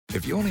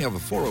If you only have a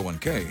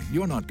 401k,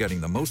 you're not getting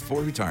the most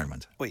for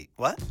retirement. Wait,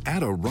 what?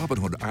 Add a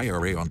Robinhood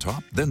IRA on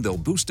top, then they'll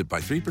boost it by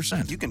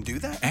 3%. You can do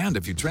that? And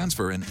if you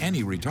transfer in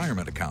any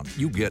retirement account,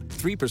 you get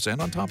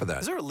 3% on top of that.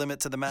 Is there a limit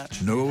to the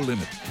match? No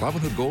limit.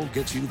 Robinhood Gold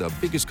gets you the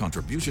biggest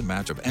contribution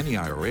match of any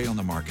IRA on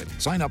the market.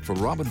 Sign up for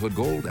Robinhood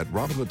Gold at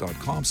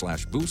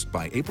Robinhood.com/boost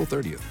by April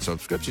 30th.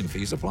 Subscription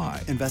fees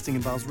apply. Investing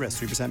involves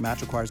risk. 3%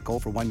 match requires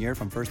gold for 1 year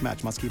from first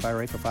match. Must keep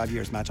IRA for 5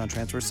 years. Match on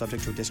transfers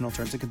subject to additional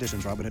terms and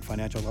conditions. Robinhood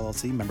Financial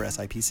LLC, member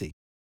SIPC.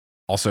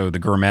 Also, the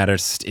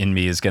grammatist in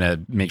me is going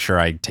to make sure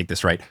I take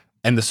this right.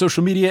 And the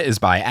social media is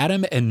by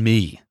Adam and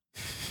me.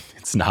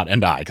 It's not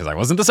and I, because I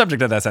wasn't the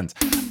subject of that sentence.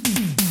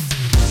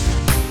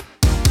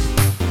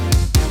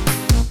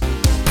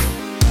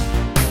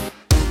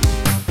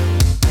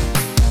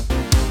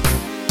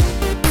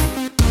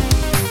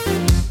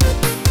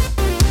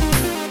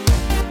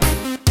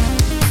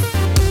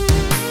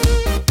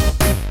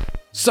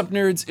 Sup,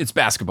 nerds? It's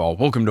basketball.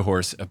 Welcome to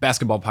Horse, a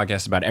basketball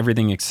podcast about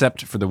everything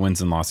except for the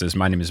wins and losses.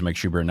 My name is Mike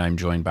Schubert, and I'm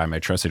joined by my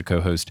trusted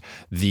co-host,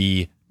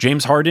 the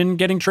James Harden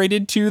getting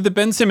traded to the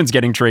Ben Simmons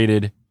getting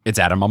traded. It's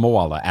Adam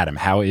Amawala. Adam,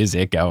 how is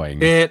it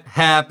going? It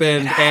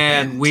happened,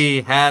 and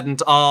we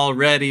hadn't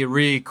already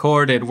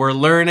recorded. We're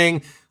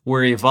learning,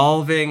 we're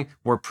evolving,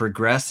 we're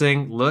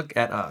progressing. Look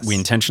at us. We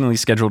intentionally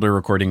scheduled a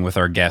recording with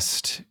our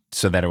guest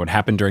so that it would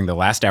happen during the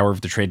last hour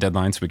of the trade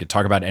deadline so we could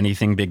talk about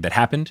anything big that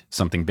happened.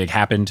 Something big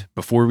happened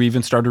before we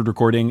even started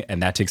recording, and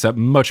that takes up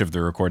much of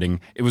the recording.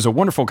 It was a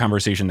wonderful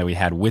conversation that we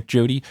had with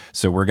Jody,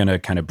 so we're going to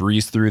kind of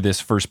breeze through this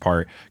first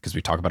part because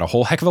we talk about a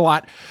whole heck of a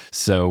lot.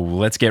 So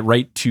let's get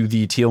right to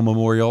the Teal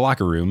Memorial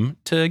locker room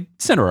to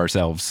center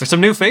ourselves. There's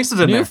some new faces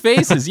in there. New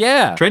faces,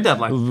 yeah. Trade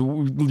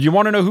deadline. You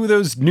want to know who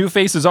those new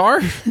faces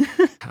are?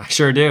 I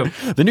sure do.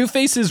 The new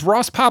face is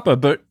Ross Papa,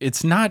 but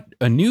it's not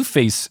a new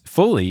face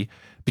fully,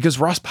 because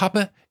Ross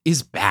Papa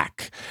is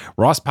back.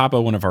 Ross Papa,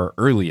 one of our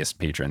earliest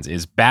patrons,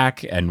 is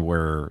back, and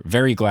we're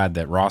very glad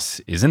that Ross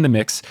is in the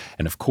mix.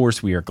 And of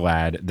course, we are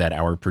glad that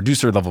our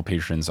producer-level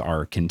patrons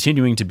are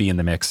continuing to be in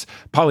the mix.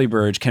 Polly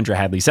Burge, Kendra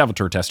Hadley,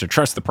 Salvatore Testa,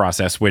 Trust the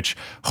Process, which,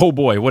 oh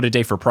boy, what a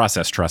day for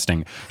process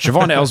trusting.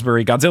 Siobhan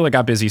Ellsbury, Godzilla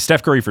Got Busy,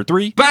 Steph Curry for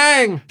 3.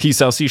 Bang! He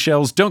sells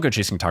seashells, Don't Go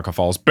Chasing Taco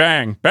Falls,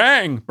 bang,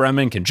 bang.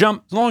 Bremen Can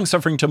Jump,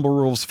 long-suffering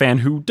Timberwolves fan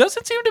who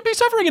doesn't seem to be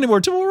suffering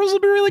anymore. Timberwolves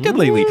have been really good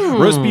lately.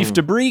 Roast Beef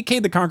Debris,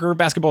 Cade the Conqueror,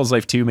 Basketball is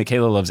Life 2,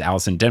 Michaela Loves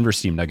Allison, Denver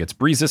Steam Nuggets,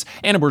 Breezes,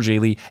 Anna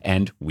Borjali,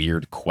 and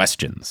Weird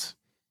Questions.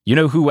 You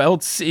know who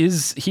else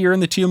is here in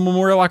the Teal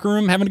Memorial locker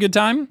room having a good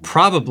time?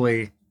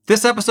 Probably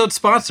this episode's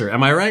sponsor,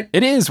 am I right?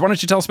 It is. Why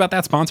don't you tell us about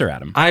that sponsor,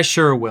 Adam? I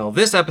sure will.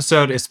 This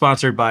episode is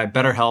sponsored by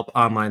BetterHelp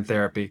Online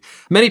Therapy.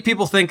 Many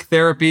people think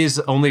therapy is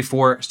only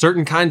for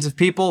certain kinds of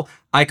people.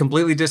 I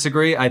completely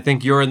disagree. I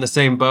think you're in the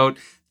same boat.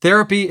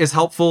 Therapy is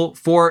helpful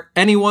for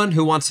anyone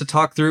who wants to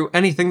talk through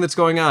anything that's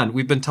going on.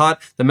 We've been taught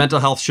that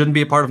mental health shouldn't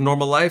be a part of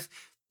normal life.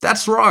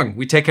 That's wrong.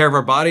 We take care of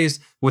our bodies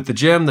with the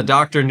gym, the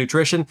doctor, and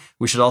nutrition.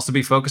 We should also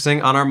be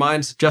focusing on our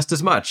minds just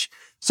as much.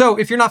 So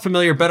if you're not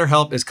familiar,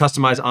 BetterHelp is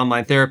customized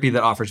online therapy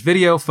that offers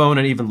video, phone,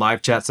 and even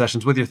live chat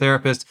sessions with your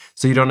therapist,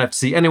 so you don't have to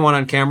see anyone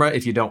on camera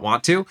if you don't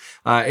want to.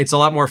 It's a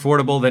lot more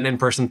affordable than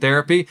in-person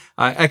therapy.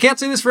 I can't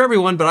say this for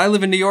everyone, but I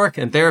live in New York,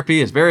 and therapy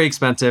is very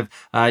expensive.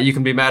 You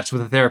can be matched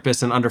with a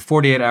therapist in under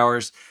 48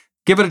 hours.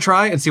 Give it a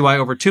try and see why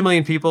over 2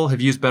 million people have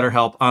used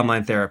BetterHelp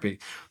Online Therapy.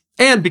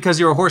 And because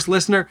you're a Horse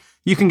listener,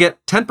 you can get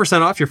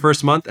 10% off your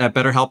first month at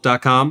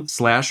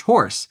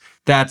betterhelp.com/horse.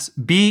 That's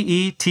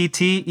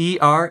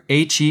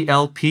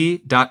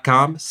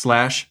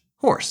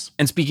BETTERHELP.com/horse.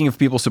 And speaking of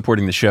people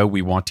supporting the show,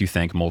 we want to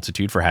thank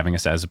Multitude for having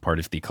us as a part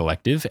of the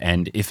collective.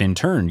 And if in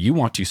turn you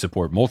want to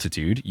support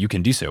Multitude, you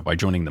can do so by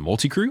joining the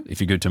Multicrew if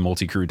you go to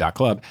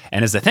multicrew.club.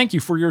 And as a thank you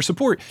for your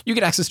support, you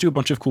get access to a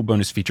bunch of cool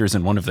bonus features.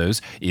 And one of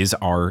those is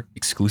our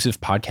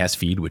exclusive podcast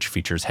feed, which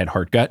features Head,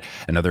 Heart, Gut,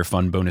 another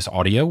fun bonus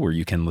audio where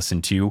you can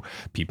listen to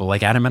people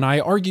like Adam and I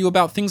argue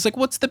about things like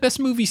what's the best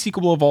movie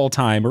sequel of all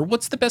time, or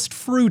what's the best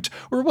fruit,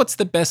 or what's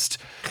the best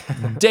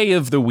day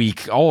of the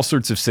week, all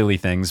sorts of silly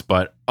things,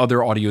 but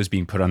other audio is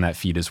being put on that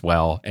feed as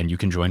well, and you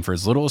can join for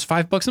as little as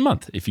 $5 a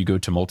month if you go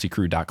to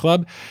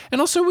multicrew.club. And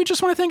also, we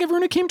just want to thank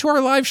everyone who came to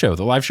our live show.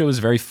 The live show was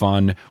very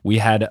fun. We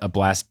had a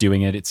blast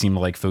doing it. It seemed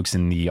like folks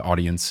in the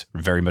audience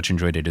very much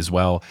enjoyed it as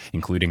well,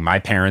 including my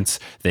parents.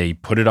 They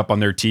put it up on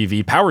their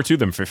TV. Power to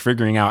them for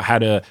figuring out how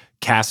to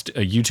cast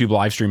a YouTube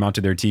live stream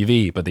onto their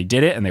TV, but they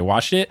did it and they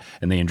watched it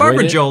and they enjoyed it.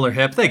 Barb and Joel are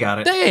hip. They got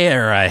it.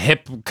 They're a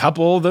hip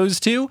couple, those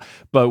two.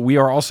 But we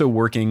are also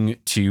working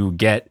to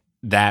get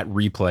that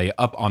replay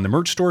up on the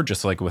merch store,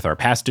 just like with our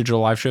past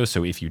digital live show.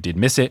 So if you did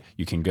miss it,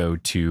 you can go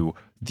to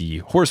the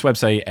Horse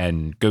website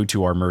and go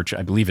to our merch.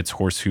 I believe it's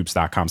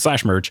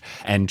horsehoops.com/merch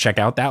and check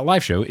out that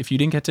live show if you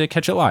didn't get to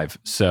catch it live.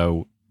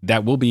 So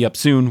that will be up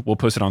soon. We'll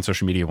post it on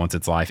social media once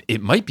it's live.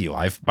 It might be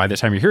live by the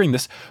time you're hearing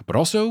this, but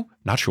also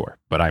not sure.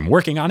 But I'm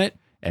working on it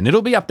and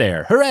it'll be up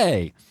there.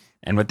 Hooray!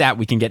 And with that,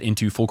 we can get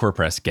into full court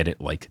press. Get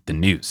it like the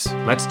news.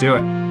 Let's do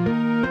it.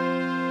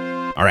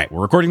 All All right,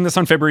 we're recording this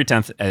on February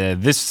 10th.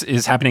 This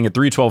is happening at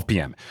 3:12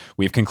 p.m.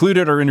 We've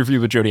concluded our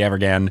interview with Jody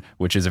Avirgan,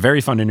 which is a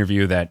very fun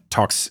interview that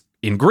talks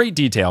in great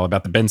detail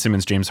about the Ben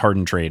Simmons, James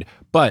Harden trade.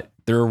 But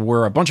there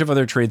were a bunch of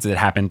other trades that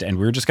happened, and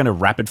we're just going to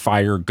rapid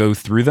fire go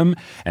through them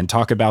and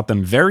talk about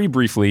them very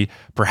briefly.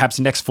 Perhaps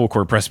next full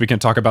court press we can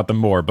talk about them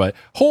more. But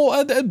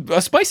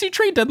a spicy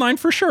trade deadline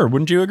for sure.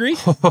 Wouldn't you agree?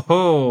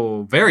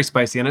 Oh, very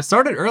spicy. And it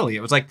started early.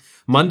 It was like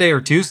Monday or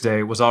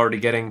Tuesday was already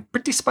getting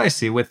pretty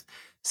spicy with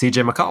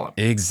CJ McCollum.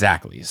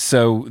 Exactly.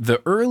 So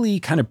the early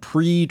kind of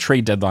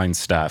pre-trade deadline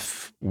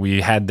stuff, we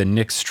had the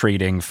Knicks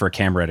trading for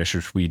Cam Reddish,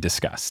 which we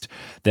discussed.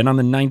 Then on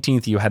the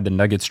 19th, you had the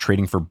Nuggets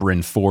trading for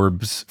Bryn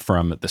Forbes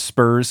from the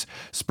Spurs.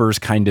 Spurs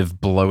kind of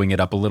blowing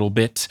it up a little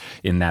bit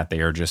in that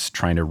they are just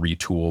trying to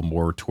retool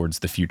more towards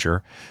the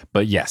future.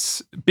 But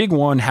yes, big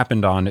one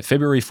happened on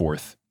February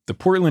 4th. The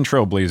Portland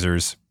Trail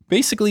Blazers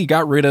basically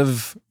got rid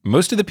of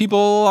most of the people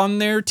on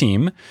their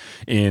team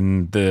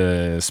in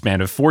the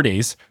span of 4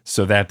 days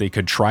so that they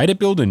could try to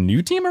build a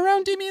new team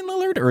around Damian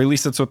Lillard, or at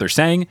least that's what they're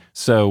saying.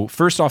 So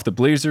first off, the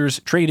Blazers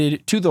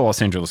traded to the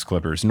Los Angeles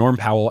Clippers Norm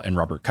Powell and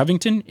Robert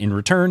Covington. In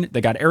return,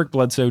 they got Eric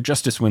Bledsoe,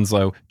 Justice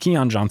Winslow,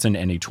 Keon Johnson,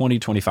 and a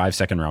 2025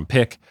 second-round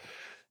pick.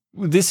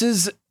 This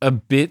is a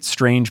bit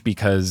strange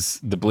because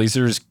the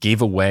Blazers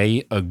gave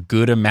away a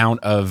good amount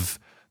of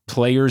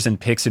players and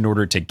picks in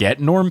order to get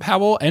Norm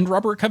Powell and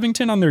Robert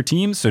Covington on their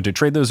team. So to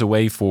trade those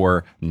away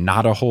for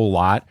not a whole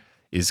lot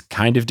is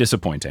kind of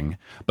disappointing.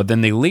 But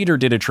then they later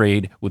did a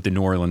trade with the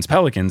New Orleans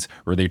Pelicans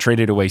where they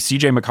traded away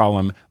CJ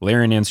McCollum,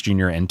 Larry Nance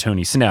Jr., and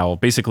Tony Snell,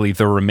 basically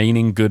the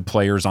remaining good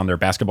players on their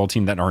basketball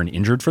team that aren't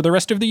injured for the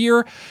rest of the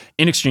year,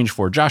 in exchange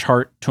for Josh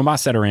Hart,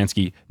 Tomas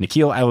Satoransky,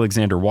 Nickeil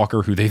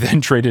Alexander-Walker, who they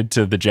then traded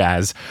to the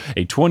Jazz,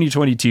 a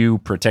 2022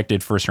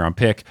 protected first-round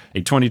pick,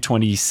 a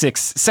 2026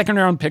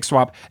 second-round pick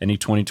swap, and a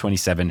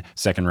 2027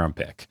 second-round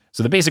pick.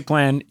 So the basic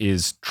plan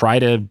is try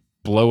to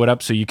blow it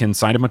up so you can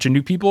sign a bunch of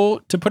new people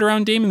to put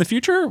around Dame in the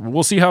future.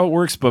 We'll see how it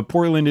works, but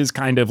Portland is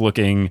kind of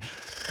looking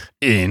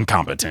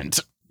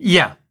incompetent.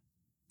 Yeah,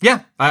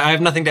 I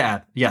have nothing to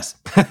add. Yes.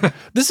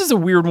 This is a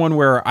weird one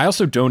where I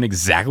also don't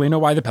exactly know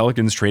why the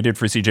Pelicans traded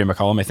for CJ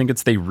McCollum. I think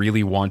it's they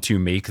really want to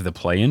make the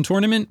play-in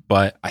tournament,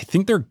 but I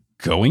think they're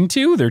going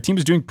to. Their team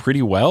is doing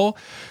pretty well,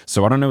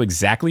 so I don't know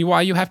exactly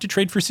why you have to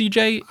trade for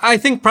CJ. I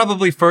think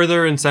probably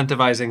further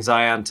incentivizing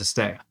Zion to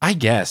stay. I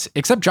guess,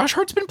 except Josh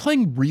Hart's been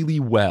playing really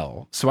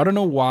well, so I don't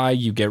know why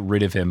you get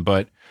rid of him,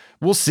 but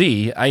we'll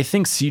see. I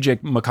think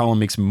CJ McCollum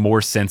makes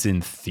more sense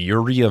in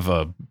theory of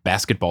a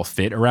basketball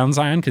fit around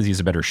Zion because he's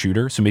a better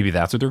shooter, so maybe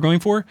that's what they're going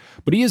for.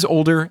 But he is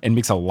older and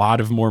makes a lot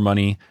of more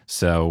money,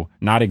 so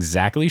not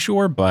exactly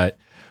sure, but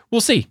we'll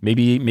see.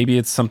 Maybe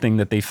it's something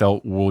that they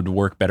felt would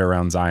work better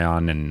around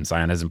Zion, and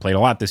Zion hasn't played a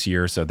lot this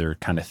year, so they're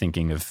kind of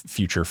thinking of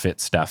future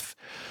fit stuff.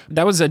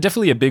 That was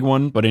definitely a big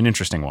one, but an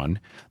interesting one.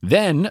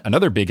 Then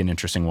another big and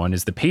interesting one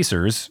is the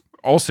Pacers,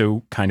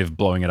 also kind of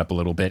blowing it up a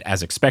little bit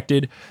as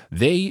expected.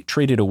 They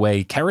traded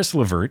away Karis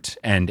LeVert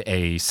and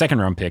a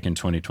second-round pick in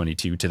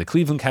 2022 to the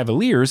Cleveland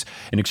Cavaliers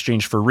in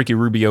exchange for Ricky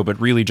Rubio,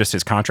 but really just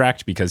his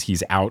contract because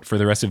he's out for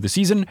the rest of the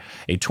season,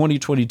 a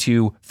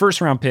 2022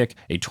 first-round pick,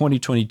 a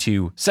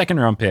 2022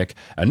 second-round pick,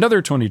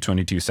 another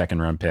 2022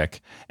 second-round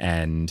pick,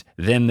 and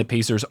then the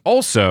Pacers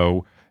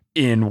also,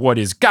 in what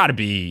is gotta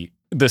be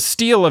the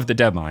steal of the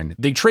deadline,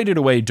 they traded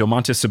away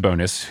Domantas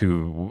Sabonis,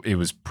 who it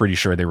was pretty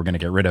sure they were going to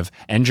get rid of,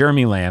 and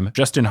Jeremy Lamb,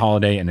 Justin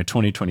Holiday, and a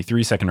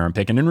 2023 second-round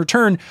pick. And in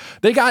return,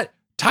 they got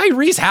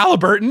Tyrese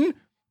Halliburton,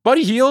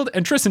 Buddy Hield,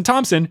 and Tristan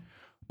Thompson.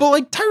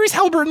 But Tyrese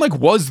Halliburton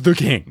was the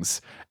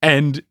Kings,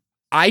 and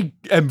I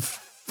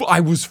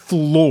was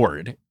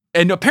floored.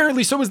 And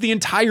apparently so was the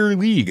entire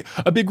league.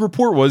 A big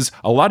report was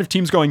a lot of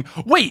teams going,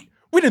 wait,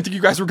 we didn't think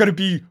you guys were going to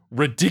be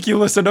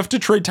ridiculous enough to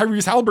trade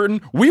Tyrese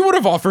Halliburton. We would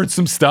have offered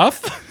some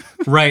stuff.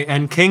 Right,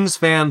 and Kings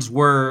fans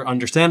were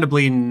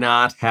understandably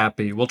not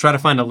happy. We'll try to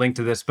find a link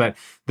to this, but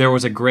there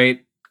was a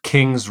great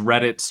Kings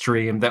Reddit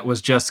stream that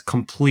was just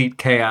complete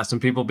chaos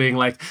and people being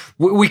like,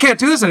 we can't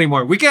do this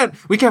anymore. We can't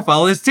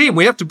follow this team.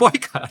 We have to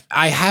boycott.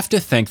 I have to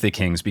thank the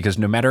Kings because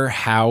no matter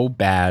how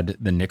bad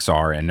the Knicks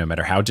are and no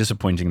matter how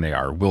disappointing they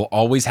are, we'll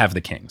always have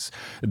the Kings.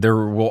 There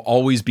will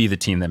always be the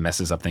team that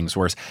messes up things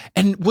worse.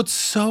 And what's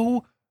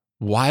so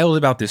wild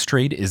about this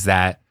trade is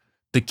that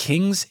the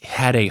Kings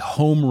had a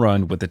home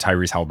run with the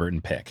Tyrese Halliburton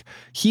pick.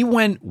 He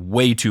went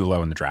way too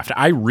low in the draft.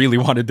 I really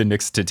wanted the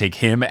Knicks to take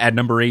him at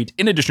number 8,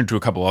 in addition to a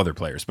couple other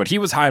players, but he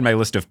was high on my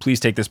list of please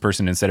take this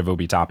person instead of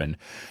Obi Toppin.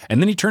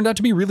 And then he turned out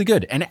to be really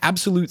good, an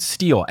absolute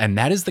steal. And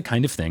that is the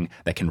kind of thing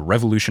that can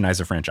revolutionize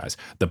a franchise.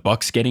 The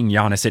Bucks getting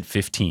Giannis at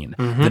 15,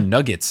 the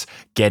Nuggets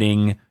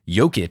getting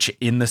Jokic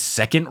in the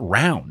second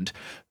round.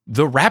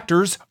 The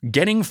Raptors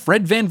getting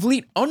Fred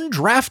VanVleet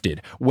undrafted.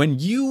 When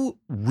you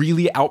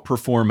really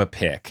outperform a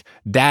pick,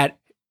 that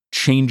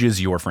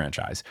changes your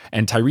franchise.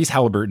 And Tyrese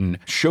Halliburton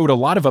showed a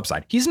lot of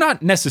upside. He's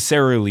not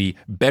necessarily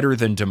better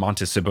than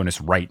Domantas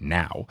Sabonis right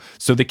now.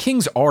 So the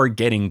Kings are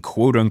getting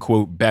quote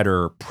unquote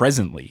better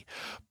presently,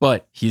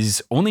 but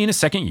he's only in his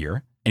second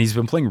year. and he's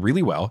been playing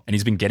really well, and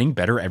he's been getting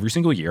better every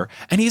single year.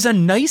 And he's a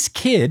nice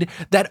kid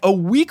that a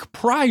week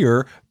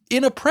prior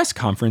in a press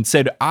conference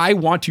said, I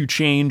want to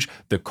change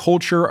the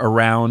culture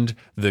around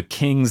the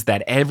Kings,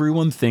 that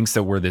everyone thinks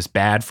that we're this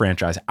bad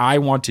franchise. I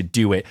want to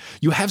do it.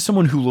 You have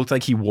someone who looked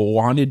like he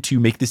wanted to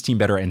make this team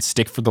better and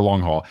stick for the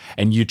long haul,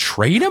 and you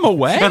trade him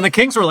away? And the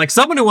Kings were like,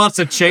 someone who wants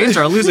to change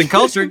our losing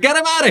culture, get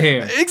him out of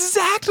here.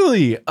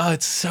 Exactly.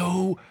 It's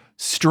so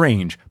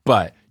strange,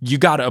 but you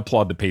got to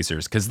applaud the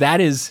Pacers because that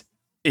is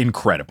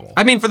incredible.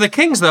 I mean, for the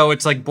Kings, though,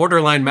 it's like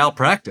borderline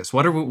malpractice.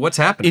 What's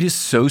happening? It is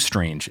so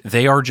strange.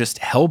 They are just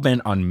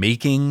hell-bent on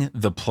making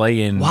the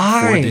play-in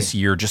for this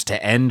year just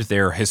to end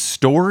their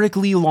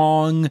historically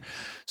long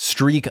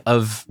streak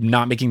of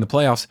not making the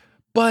playoffs.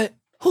 But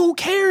who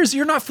cares?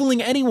 You're not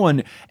fooling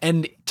anyone.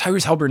 And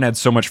Tyrese Haliburton had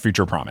so much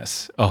future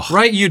promise. Ugh.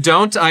 Right, you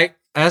don't?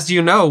 As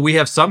you know, we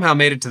have somehow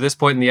made it to this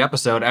point in the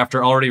episode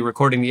after already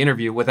recording the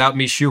interview without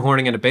me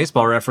shoehorning in a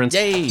baseball reference.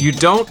 Yay. You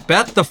don't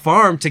bet the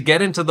farm to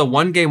get into the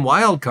one-game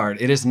wild card.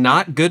 It is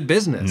not good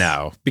business.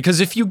 No, because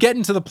if you get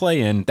into the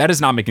play-in, that is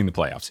not making the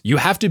playoffs. You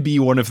have to be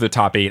one of the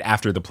top 8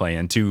 after the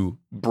play-in to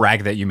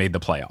brag that you made the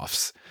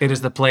playoffs. It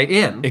is the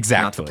play-in,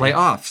 exactly, not the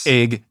playoffs.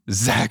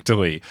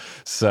 Exactly.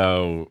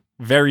 So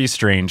very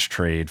strange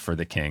trade for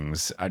the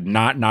Kings.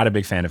 Not a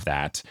big fan of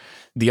that.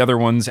 The other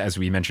ones, as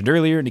we mentioned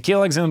earlier, Nickeil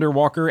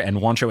Alexander-Walker and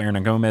Juancho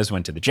Hernangomez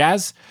went to the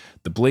Jazz.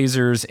 The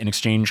Blazers, in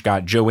exchange,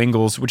 got Joe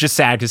Ingles, which is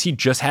sad because he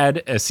just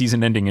had a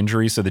season-ending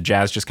injury, so the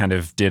Jazz just kind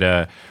of did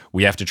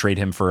we have to trade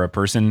him for a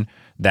person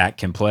that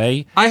can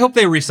play. I hope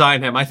they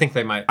re-sign him. I think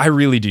they might. I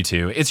really do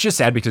too. It's just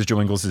sad because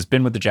Joe Ingles has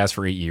been with the Jazz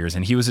for 8 years,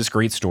 and he was this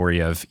great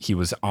story of he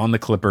was on the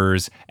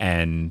Clippers,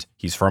 and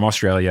he's from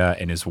Australia,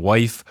 and his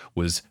wife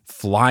was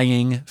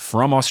flying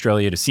from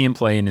Australia to see him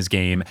play in his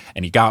game,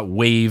 and he got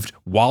waived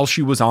while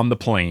she was on the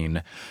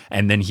plane,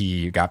 and then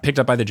he got picked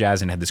up by the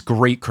Jazz and had this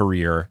great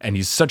career, and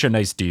he's such a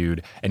nice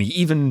dude, and he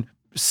even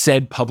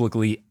said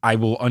publicly, I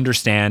will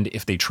understand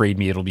if they trade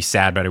me, it'll be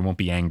sad, but I won't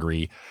be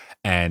angry,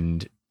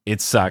 and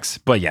it sucks.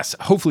 But yes,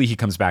 hopefully he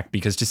comes back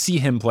because to see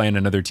him play on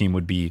another team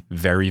would be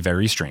very,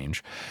 very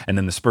strange. And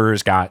then the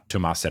Spurs got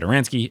Tomas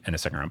Satoransky and a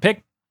second-round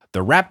pick.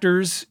 The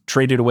Raptors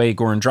traded away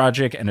Goran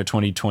Dragic and a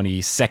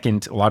 2020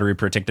 second lottery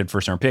protected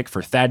first round pick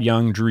for Thad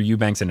Young, Drew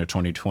Eubanks, and a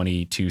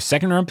 2022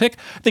 second round pick.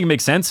 I think it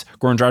makes sense.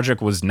 Goran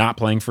Dragic was not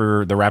playing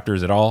for the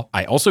Raptors at all.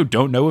 I also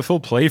don't know if he'll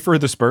play for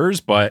the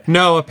Spurs, but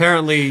no,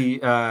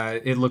 apparently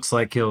it looks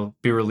like he'll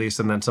be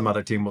released and then some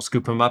other team will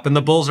scoop him up. And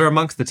the Bulls are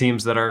amongst the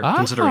teams that are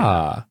considering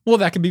that. Well,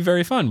 that could be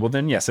very fun. Well,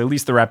 then, yes, at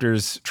least the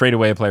Raptors trade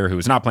away a player who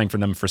is not playing for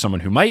them for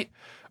someone who might.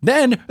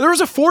 Then there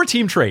was a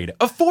 4-team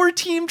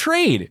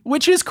trade,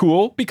 which is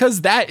cool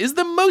because that is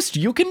the most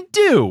you can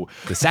do.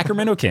 The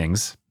Sacramento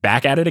Kings,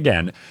 back at it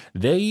again,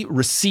 they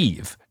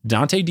receive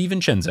Dante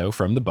DiVincenzo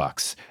from the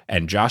Bucks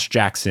and Josh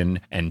Jackson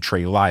and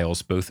Trey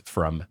Lyles, both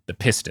from the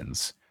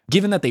Pistons.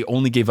 Given that they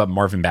only gave up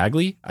Marvin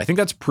Bagley, I think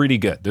that's pretty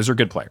good. Those are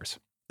good players.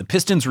 The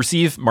Pistons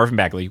receive Marvin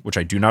Bagley, which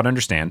I do not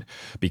understand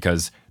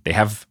because they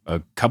have a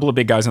couple of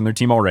big guys on their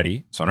team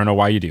already, so I don't know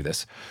why you do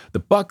this. The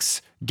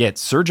Bucks get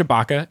Serge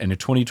Ibaka and a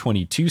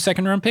 2022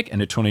 second-round pick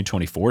and a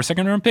 2024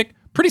 second-round pick.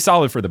 Pretty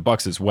solid for the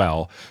Bucks as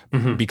well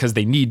because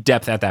they need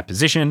depth at that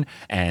position,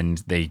 and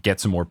they get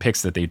some more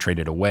picks that they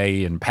traded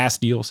away in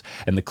past deals.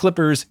 And the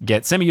Clippers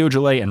get Semi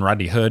Ojeleye and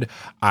Rodney Hood.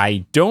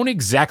 I don't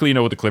exactly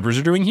know what the Clippers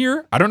are doing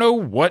here. I don't know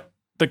what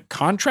the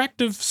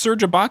contract of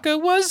Serge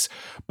Ibaka was,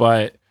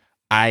 but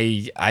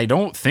I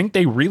don't think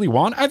they really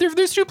want either of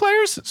those two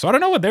players, so I don't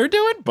know what they're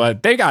doing,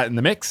 but they got in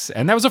the mix,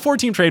 and that was a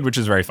 4-team trade, which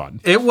is very fun.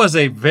 It was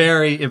a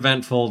very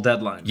eventful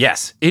deadline.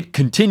 Yes, it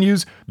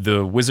continues.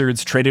 The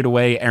Wizards traded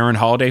away Aaron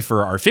Holiday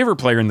for our favorite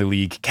player in the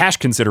league, cash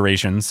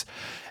considerations.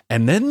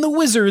 And then the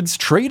Wizards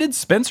traded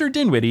Spencer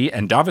Dinwiddie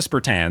and Davis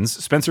Bertans.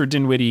 Spencer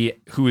Dinwiddie,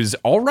 who is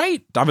all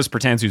right. Davis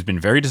Bertans, who's been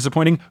very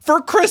disappointing,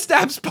 for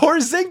Kristaps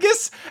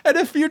Porzingis and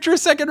a future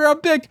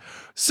second-round pick.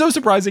 So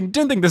surprising.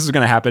 Didn't think this was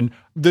going to happen.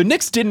 The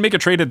Knicks didn't make a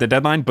trade at the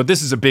deadline, but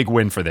this is a big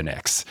win for the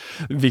Knicks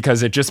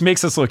because it just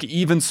makes us look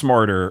even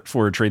smarter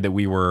for a trade that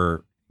we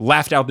were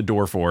laughed out the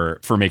door for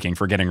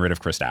getting rid of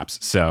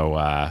Kristaps.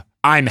 So,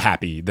 I'm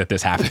happy that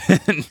this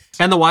happened.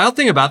 And the wild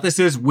thing about this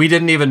is we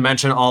didn't even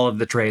mention all of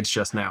the trades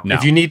just now. No.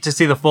 If you need to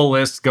see the full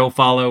list, go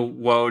follow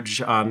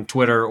Woj on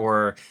Twitter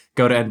or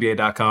go to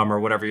NBA.com or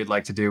whatever you'd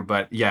like to do.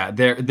 But yeah,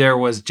 there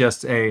was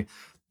just a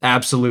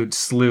absolute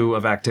slew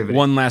of activity.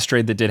 One last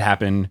trade that did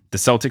happen. The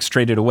Celtics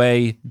traded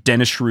away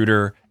Dennis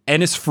Schroeder,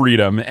 Ennis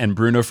Freedom, and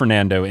Bruno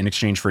Fernando in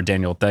exchange for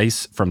Daniel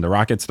Theis from the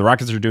Rockets. The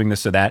Rockets are doing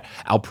this so that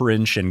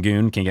Alperen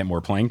Şengün can get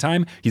more playing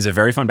time. He's a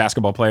very fun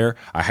basketball player.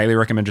 I highly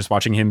recommend just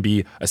watching him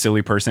be a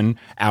silly person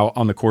out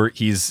on the court.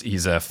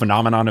 He's a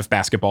phenomenon of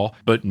basketball.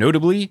 But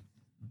notably,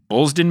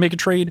 Bulls didn't make a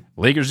trade,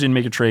 Lakers didn't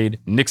make a trade,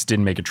 Knicks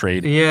didn't make a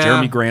trade. Yeah.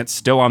 Jeremy Grant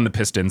still on the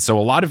Pistons. So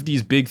a lot of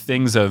these big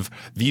things of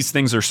these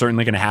things are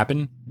certainly going to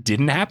happen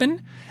didn't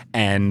happen.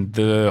 And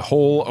the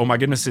whole, oh my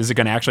goodness, is it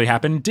going to actually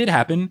happen? Did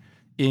happen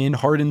in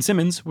Harden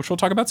Simmons, which we'll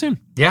talk about soon.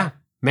 Yeah.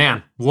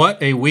 Man,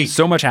 what a week.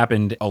 So much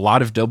happened. A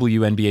lot of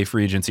WNBA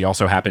free agency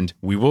also happened.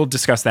 We will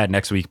discuss that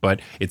next week, but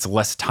it's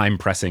less time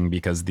pressing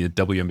because the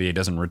WNBA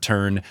doesn't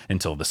return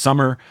until the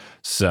summer.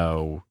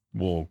 So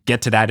we'll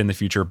get to that in the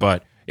future.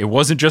 But it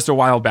wasn't just a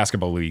wild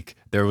basketball week.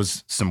 There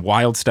was some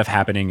wild stuff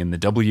happening in the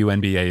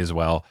WNBA as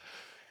well.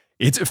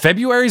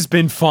 February's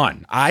been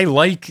fun. I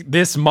like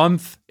this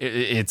month.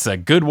 It's a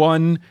good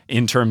one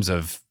in terms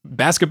of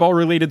basketball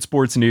related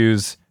sports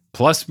news.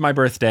 Plus my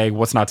birthday.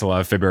 What's not to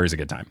love? February's a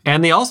good time.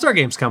 And the All-Star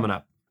Game's coming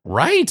up.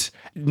 Right.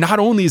 Not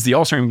only is the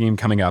All-Star Game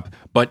coming up,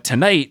 but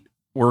tonight,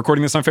 we're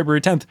recording this on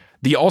February 10th,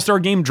 the All-Star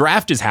Game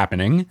draft is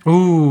happening.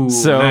 Ooh,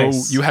 so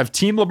nice. You have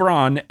Team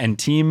LeBron and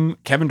Team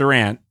Kevin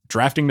Durant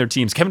drafting their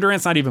teams. Kevin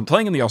Durant's not even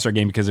playing in the All-Star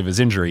Game because of his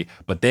injury,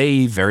 but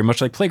they, very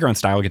much like playground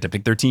style, get to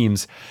pick their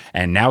teams.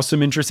 And now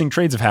some interesting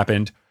trades have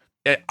happened.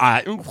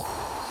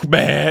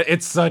 Man,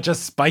 it's such a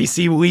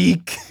spicy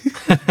week.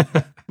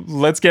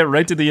 Let's get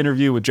right to the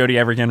interview with Jody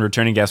Avirgan,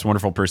 returning guest,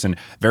 wonderful person,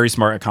 very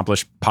smart,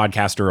 accomplished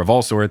podcaster of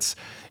all sorts.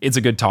 It's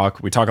a good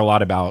talk. We talk a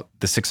lot about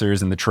the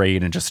Sixers and the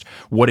trade and just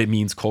what it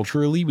means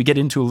culturally. We get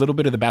into a little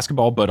bit of the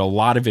basketball, but a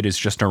lot of it is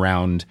just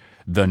around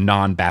the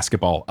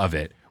non-basketball of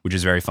it, which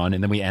is very fun.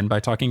 And then we end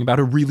by talking about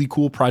a really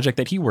cool project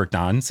that he worked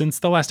on since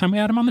the last time we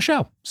had him on the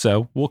show.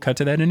 So we'll cut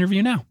to that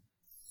interview now.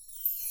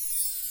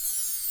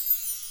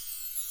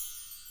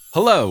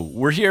 Hello,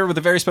 we're here with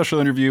a very special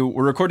interview.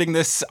 We're recording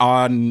this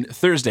on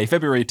Thursday,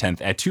 February 10th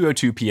at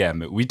 2:02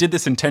 p.m. We did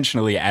this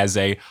intentionally as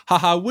a,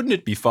 haha, wouldn't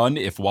it be fun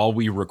if while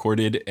we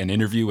recorded an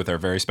interview with our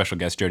very special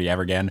guest, Jody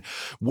Avirgan,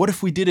 what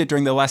if we did it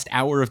during the last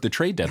hour of the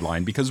trade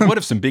deadline? Because what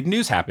if some big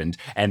news happened?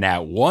 And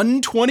at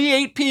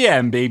 1:28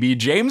 p.m., baby,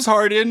 James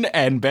Harden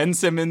and Ben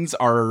Simmons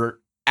are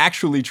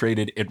actually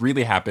traded. It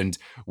really happened.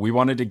 We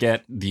wanted to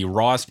get the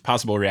rawest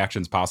possible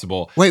reactions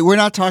possible. Wait, we're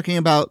not talking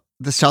about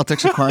the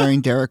Celtics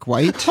acquiring Derek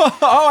White?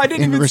 Oh, I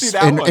didn't even see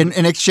that one.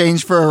 In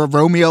exchange for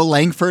Romeo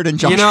Langford and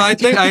Josh. You know, I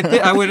think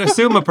I would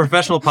assume a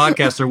professional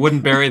podcaster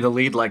wouldn't bury the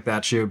lead like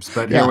that, Shubes,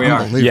 but here we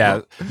are.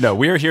 Yeah, no,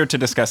 we are here to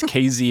discuss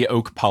KZ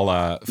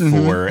Okpala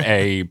for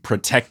a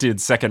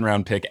protected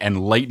second-round pick and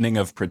lightening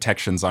of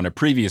protections on a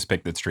previous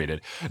pick that's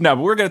traded. No,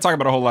 but we're going to talk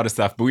about a whole lot of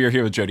stuff, but we are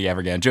here with Jody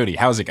Avirgan. Jody,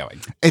 how's it going?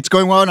 It's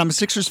going well, and I'm a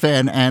Sixers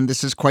fan, and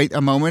this is quite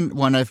a moment,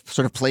 one I've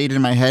sort of played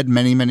in my head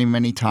many, many,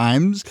 many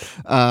times.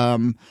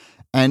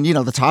 And, you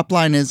know, the top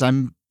line is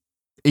I'm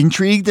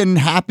intrigued and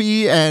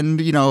happy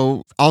and, you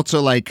know, also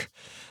like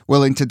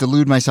willing to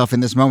delude myself in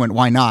this moment.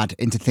 Why not?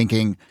 Into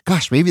thinking,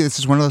 gosh, maybe this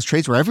is one of those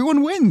trades where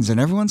everyone wins and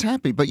everyone's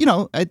happy. But, you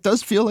know, it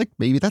does feel like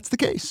maybe that's the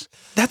case.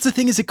 That's the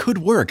thing, is it could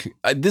work.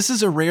 This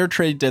is a rare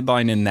trade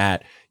deadline in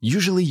that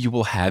usually you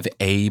will have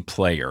a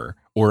player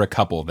or a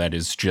couple that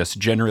is just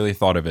generally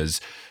thought of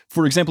as,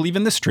 for example,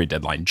 even this trade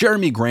deadline,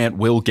 Jeremy Grant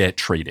will get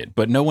traded,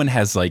 but no one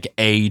has like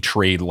a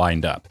trade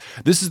lined up.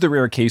 This is the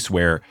rare case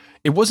where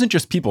it wasn't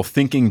just people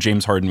thinking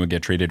James Harden would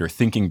get traded or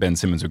thinking Ben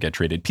Simmons would get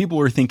traded. People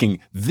were thinking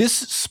this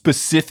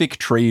specific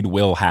trade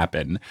will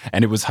happen.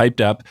 And it was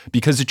hyped up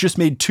because it just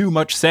made too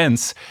much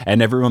sense.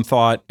 And everyone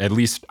thought, at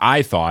least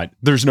I thought,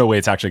 there's no way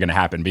it's actually going to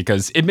happen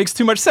because it makes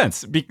too much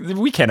sense.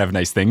 We can't have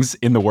nice things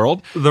in the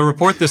world. The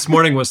report this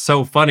morning was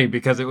so funny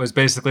because it was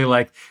basically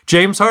like,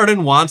 James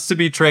Harden wants to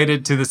be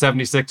traded to the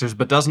 76ers,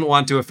 but doesn't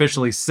want to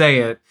officially say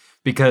it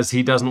because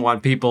he doesn't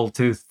want people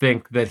to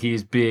think that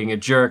he's being a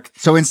jerk.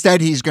 So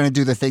instead, he's going to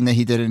do the thing that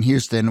he did in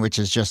Houston, which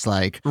is just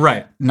like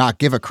not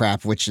give a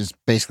crap, which is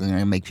basically going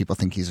to make people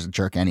think he's a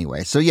jerk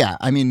anyway. So yeah,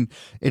 I mean,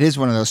 it is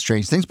one of those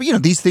strange things. But, you know,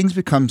 these things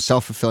become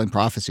self-fulfilling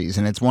prophecies.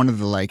 And it's one of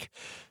the like,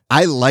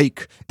 I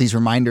like these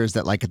reminders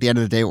that like at the end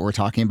of the day, what we're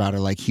talking about are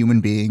like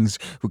human beings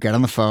who get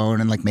on the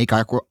phone and like make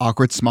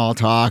awkward small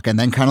talk and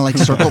then kind of like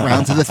circle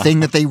around to the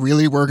thing that they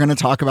really were going to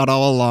talk about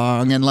all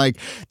along. And like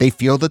they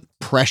feel the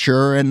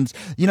pressure and,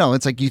 you know,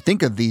 it's like you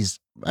think of these,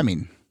 I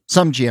mean,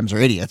 some GMs are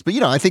idiots, but,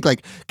 you know, I think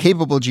like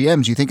capable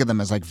GMs, you think of them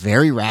as like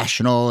very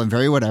rational and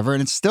very whatever.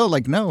 And it's still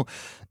like, no,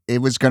 it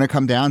was going to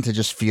come down to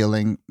just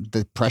feeling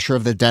the pressure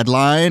of the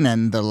deadline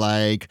and the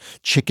like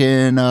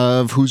chicken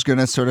of who's going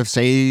to sort of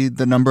say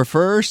the number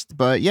first.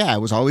 But yeah, it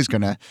was always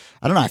going to,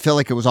 I don't know. I feel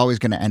like it was always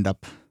going to end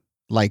up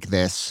like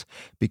this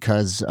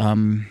because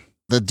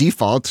the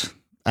default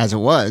as it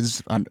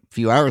was a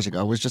few hours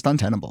ago was just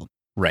untenable.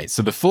 Right.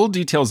 So the full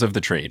details of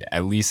the trade,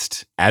 at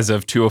least as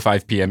of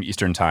 2:05 p.m.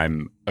 Eastern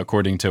time,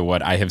 according to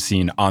what I have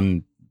seen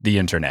on the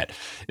internet,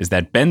 is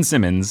that Ben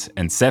Simmons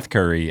and Seth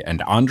Curry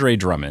and Andre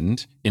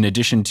Drummond, in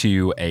addition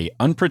to a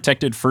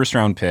unprotected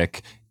first-round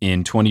pick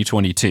in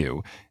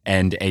 2022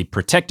 and a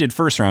protected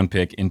first-round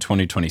pick in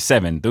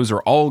 2027, those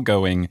are all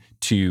going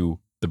to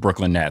the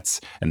Brooklyn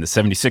Nets. And the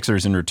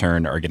 76ers in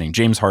return are getting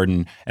James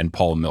Harden and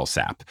Paul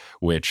Millsap,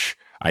 which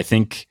I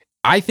think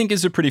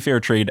is a pretty fair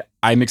trade.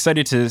 I'm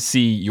excited to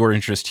see your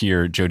interest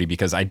here, Jody,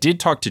 because I did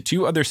talk to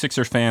two other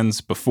Sixers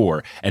fans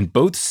before, and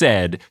both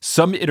said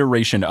some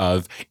iteration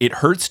of, it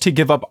hurts to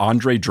give up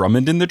Andre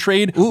Drummond in the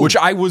trade, which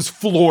I was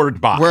floored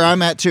by. Where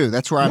I'm at, too.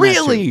 That's where I'm at,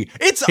 too. Really?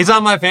 He's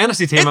on my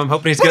fantasy team. I'm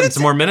hoping he's getting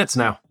some more minutes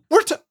now.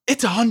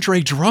 It's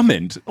Andre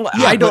Drummond.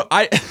 Yeah,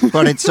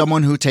 but it's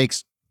someone who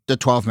takes the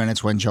 12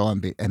 minutes when Joel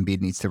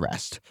Embiid needs to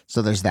rest.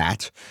 So there's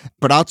that.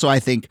 But also I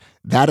think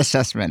that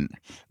assessment,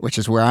 which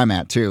is where I'm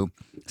at too,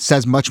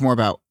 says much more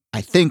about,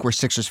 I think, where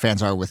Sixers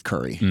fans are with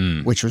Curry,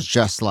 which was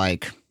just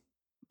like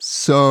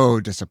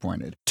so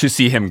disappointed. To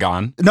see him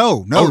gone?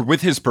 No. Oh,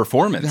 with his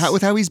performance.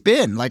 With how he's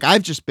been. Like,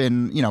 I've just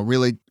been,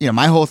 really,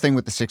 my whole thing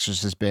with the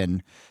Sixers has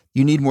been,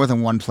 you need more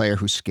than one player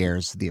who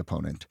scares the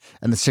opponent.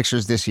 And the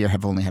Sixers this year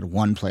have only had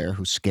one player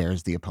who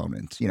scares the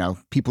opponent.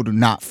 People do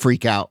not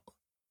freak out,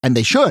 and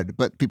they should,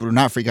 but people do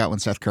not freak out when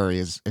Seth Curry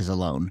is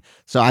alone.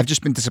 So I've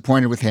just been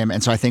disappointed with him.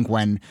 And so I think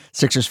when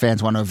Sixers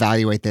fans want to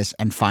evaluate this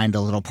and find a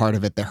little part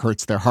of it that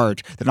hurts their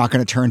heart, they're not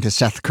going to turn to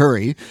Seth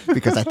Curry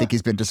because I think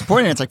he's been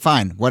disappointed. It's like,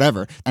 fine,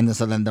 whatever. And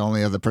so then the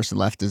only other person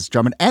left is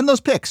Drummond and those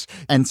picks.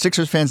 And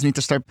Sixers fans need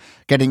to start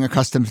getting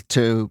accustomed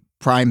to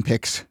prime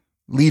picks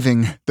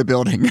leaving the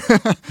building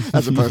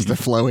as opposed to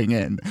flowing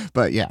in.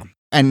 But yeah.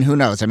 And who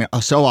knows? I mean,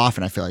 so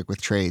often I feel like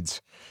with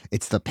trades,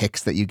 it's the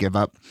picks that you give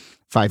up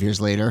 5 years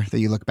later that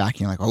you look back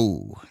and you're like,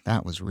 oh,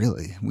 that was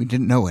really, we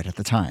didn't know it at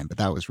the time, but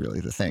that was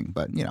really the thing.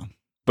 But,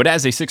 But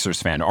as a Sixers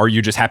fan, are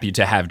you just happy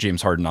to have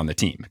James Harden on the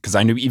team? Because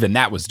I knew even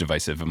that was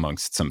divisive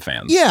amongst some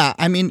fans. Yeah.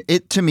 I mean,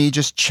 it to me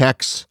just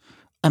checks.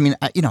 I mean,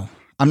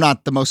 I'm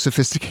not the most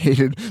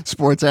sophisticated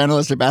sports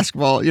analyst in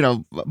basketball,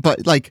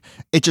 but like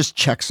it just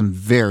checks some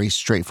very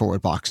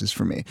straightforward boxes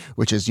for me,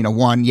 which is,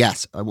 one,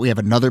 yes, we have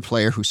another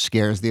player who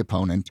scares the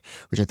opponent,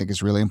 which I think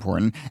is really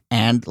important.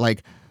 And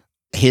like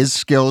his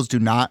skills do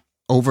not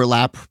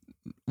overlap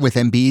with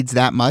Embiid's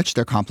that much.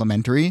 They're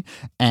complementary.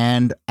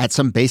 And at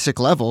some basic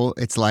level,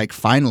 it's like,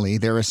 finally,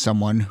 there is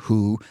someone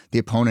who the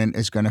opponent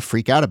is going to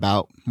freak out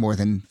about more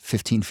than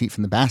 15 feet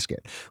from the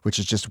basket, which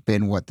has just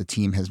been what the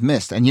team has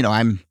missed. And,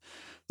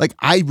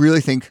 I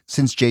really think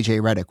since JJ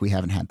Redick, we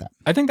haven't had that.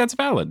 I think that's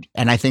valid.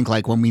 And I think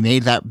like when we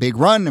made that big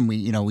run and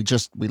we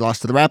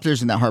lost to the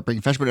Raptors in that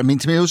heartbreaking fashion. But I mean,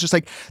 to me, it was just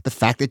like the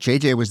fact that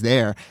JJ was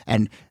there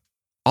and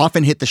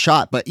often hit the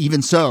shot. But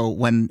even so,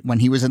 when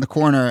he was in the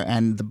corner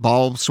and the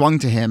ball swung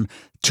to him,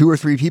 2 or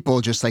 3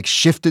 people just like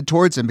shifted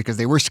towards him because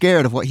they were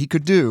scared of what he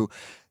could do.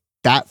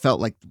 That felt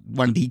like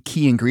one of the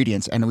key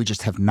ingredients, and we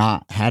just have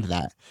not had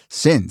that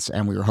since.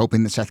 And we were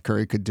hoping that Seth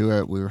Curry could do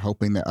it. We were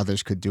hoping that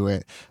others could do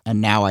it.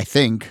 And now I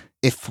think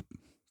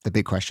the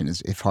big question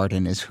is if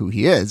Harden is who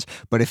he is,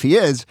 but if he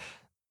is,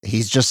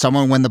 he's just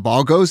someone when the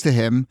ball goes to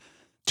him,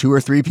 2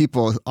 or 3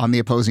 people on the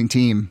opposing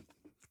team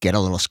get a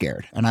little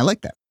scared. And I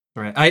like that.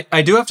 Right.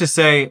 I do have to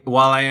say,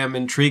 while I am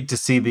intrigued to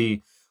see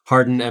the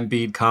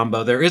Harden-Embiid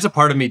combo, there is a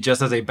part of me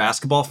just as a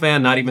basketball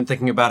fan, not even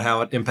thinking about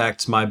how it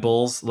impacts my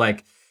Bulls.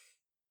 Like,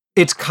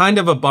 it's kind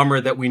of a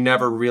bummer that we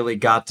never really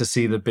got to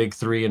see the big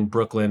three in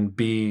Brooklyn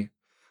be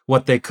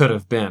what they could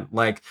have been.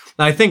 Like,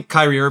 I think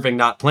Kyrie Irving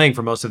not playing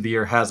for most of the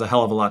year has a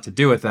hell of a lot to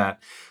do with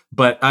that.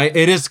 But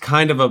it is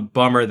kind of a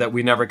bummer that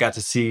we never got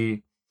to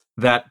see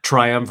that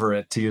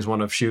triumvirate, to use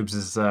one of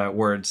Shubes'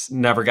 words,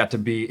 never got to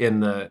be in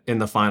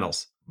the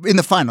finals. In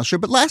the final, sure.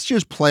 But last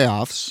year's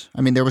playoffs,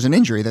 I mean, there was an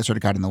injury that sort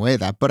of got in the way of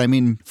that. But I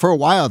mean, for a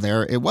while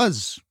there, it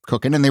was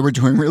cooking and they were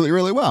doing really,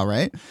 really well,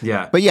 right?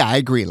 Yeah. But yeah, I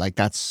agree. Like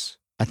I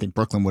think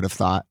Brooklyn would have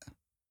thought,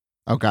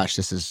 oh gosh,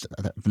 this is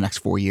the next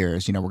 4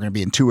 years. We're going to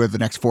be in 2 of the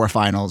next 4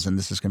 finals and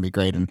this is going to be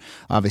great. And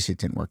obviously it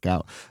didn't work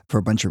out for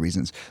a bunch of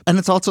reasons. And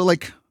it's also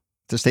like,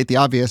 to state the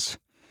obvious,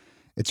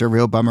 it's a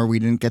real bummer we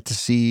didn't get to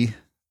see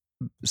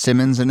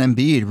Simmons and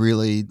Embiid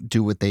really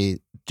do what they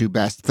do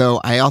best.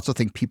 Though I also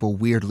think people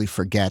weirdly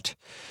forget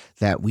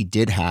that we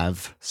did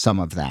have some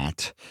of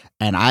that.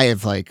 And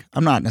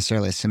I'm not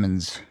necessarily a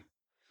Simmons,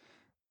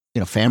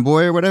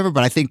 fanboy or whatever,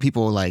 but I think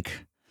people like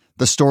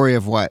the story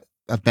of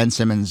Ben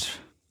Simmons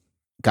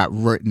got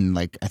written,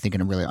 like, I think in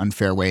a really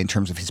unfair way in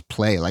terms of his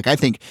play. Like, I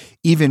think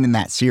even in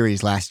that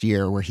series last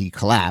year where he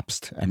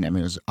collapsed, and I mean,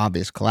 it was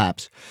obvious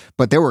collapse,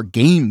 but there were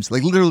games,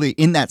 like literally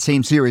in that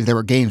same series, there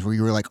were games where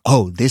you were like,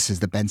 oh, this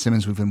is the Ben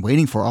Simmons we've been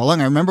waiting for all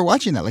along. I remember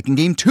watching that, like in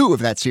game 2 of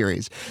that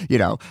series,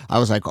 I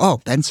was like, oh,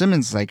 Ben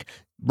Simmons, like,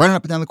 running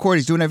up and down the court.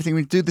 He's doing everything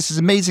we do. This is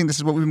amazing. This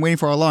is what we've been waiting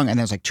for all along. And then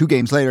it was like 2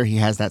 games later, he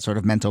has that sort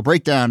of mental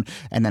breakdown.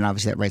 And then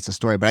obviously that writes the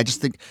story. But I just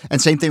think,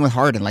 and same thing with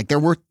Harden. Like there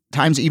were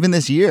times even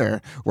this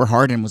year where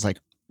Harden was like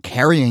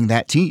carrying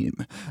that team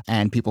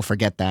and people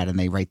forget that and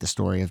they write the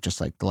story of just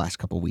like the last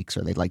couple of weeks,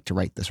 or they'd like to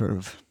write the sort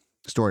of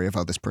story of,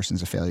 oh, this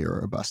person's a failure or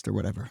a bust or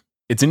whatever.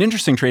 It's an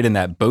interesting trade in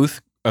that both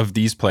of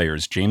these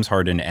players, James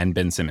Harden and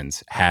Ben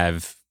Simmons,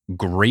 have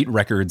great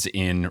records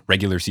in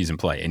regular season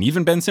play. And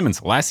even Ben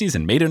Simmons last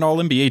season made an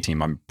All-NBA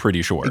team, I'm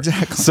pretty sure.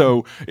 Exactly.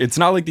 So it's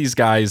not like these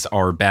guys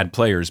are bad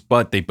players,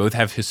 but they both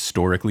have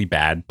historically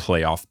bad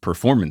playoff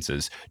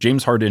performances.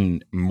 James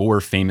Harden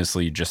more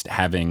famously just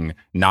having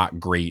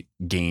not great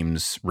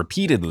games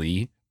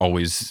repeatedly,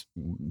 always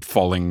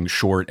falling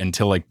short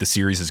until like the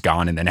series is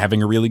gone and then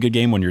having a really good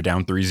game when you're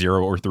down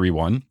 3-0 or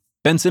 3-1.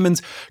 Ben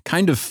Simmons,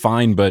 kind of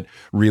fine, but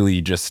really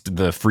just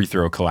the free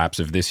throw collapse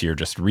of this year,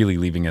 just really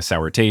leaving a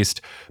sour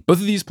taste. Both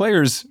of these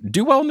players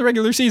do well in the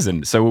regular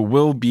season, so it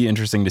will be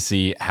interesting to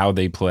see how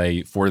they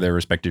play for their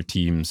respective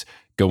teams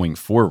going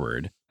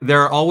forward.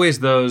 There are always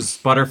those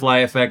butterfly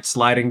effect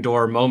sliding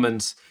door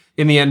moments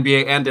in the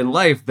NBA and in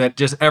life that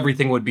just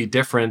everything would be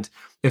different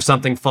if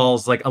something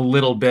falls like a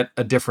little bit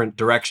a different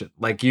direction.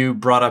 Like you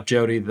brought up,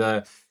 Jody,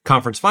 the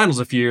conference finals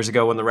a few years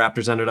ago when the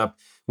Raptors ended up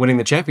winning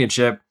the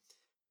championship.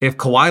 If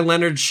Kawhi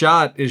Leonard's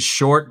shot is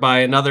short by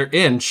another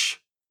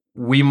inch,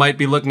 we might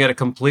be looking at a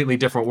completely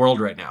different world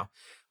right now.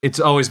 It's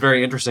always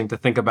very interesting to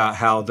think about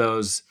how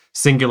those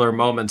singular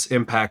moments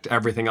impact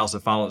everything else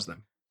that follows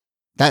them.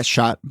 That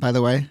shot, by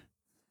the way,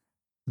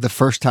 the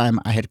first time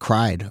I had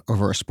cried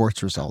over a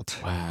sports result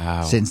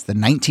since the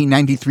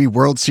 1993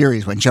 World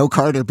Series when Joe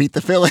Carter beat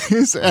the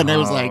Phillies. And it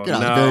was like, I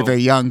was very,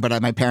 very young,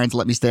 but my parents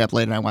let me stay up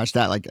late and I watched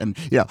that.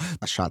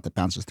 A shot that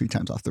bounces 3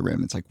 times off the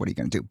rim. It's like, what are you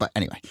going to do? But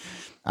anyway,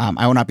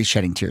 I will not be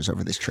shedding tears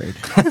over this trade.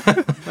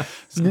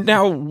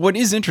 Now, what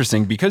is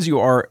interesting, because you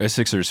are a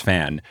Sixers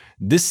fan,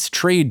 this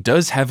trade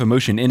does have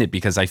emotion in it,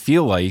 because I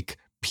feel like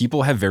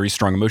people have very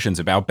strong emotions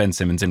about Ben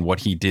Simmons and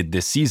what he did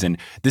this season.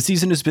 This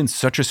season has been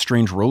such a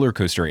strange roller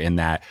coaster in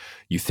that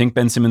you think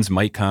Ben Simmons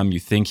might come, you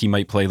think he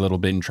might play a little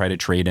bit and try to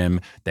trade him,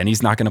 then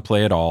he's not going to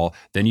play at all.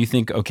 Then you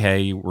think,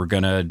 okay, we're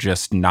going to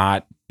just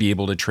not be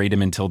able to trade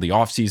him until the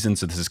offseason,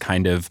 so this is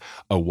kind of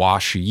a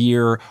wash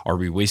year. Are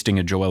we wasting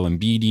a Joel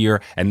Embiid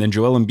year? And then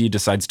Joel Embiid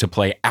decides to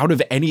play out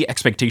of any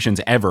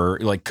expectations ever,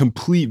 like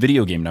complete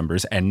video game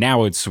numbers, and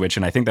now it's switched,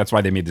 and I think that's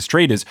why they made this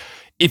trade, is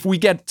if we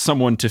get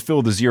someone to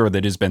fill the zero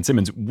that is Ben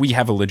Simmons, we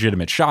have a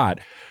legitimate shot.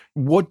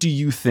 What do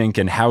you think,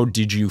 and how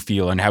did you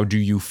feel, and how do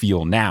you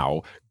feel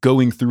now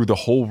going through the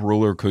whole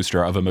roller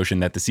coaster of emotion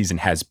that the season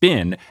has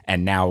been,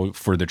 and now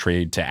for the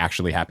trade to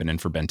actually happen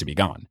and for Ben to be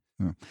gone?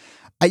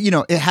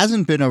 It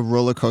hasn't been a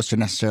roller coaster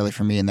necessarily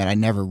for me in that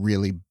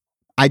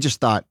I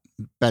just thought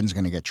Ben's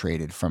going to get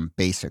traded from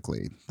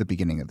basically the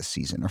beginning of the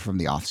season or from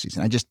the off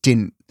season. I just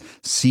didn't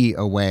see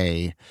a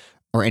way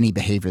or any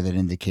behavior that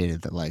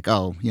indicated that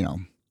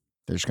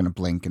they're just going to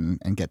blink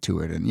and get to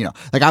it. And,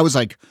 I was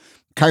like,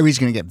 Kyrie's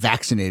going to get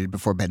vaccinated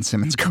before Ben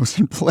Simmons goes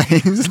and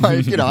plays.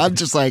 I'm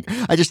just like,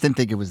 I just didn't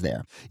think it was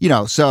there.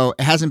 So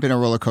it hasn't been a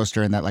roller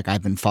coaster in that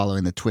I've been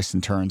following the twists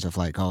and turns of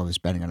is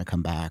Ben going to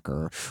come back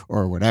or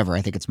whatever.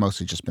 I think it's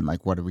mostly just been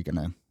what are we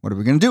going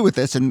to do with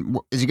this? And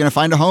is he going to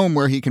find a home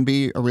where he can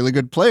be a really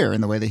good player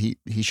in the way that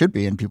he should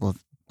be? And people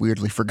have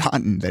weirdly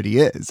forgotten that he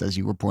is, as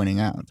you were pointing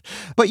out.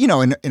 But,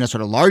 in a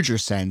sort of larger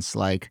sense,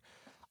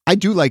 I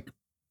do like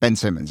Ben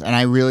Simmons, and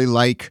I really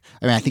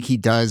I think he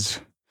does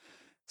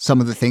some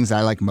of the things that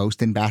I like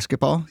most in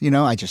basketball.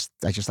 I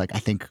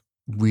think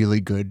really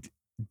good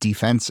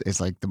defense is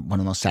one of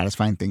the most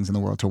satisfying things in the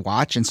world to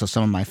watch. And so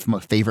some of my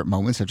favorite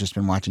moments have just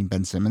been watching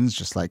Ben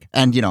Simmons,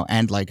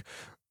 and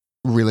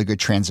really good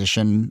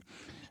transition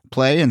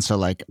play. And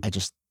so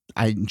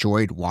I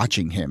enjoyed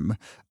watching him.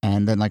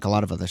 And then a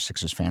lot of other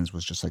Sixers fans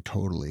was just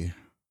totally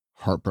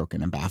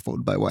heartbroken and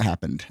baffled by what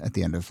happened at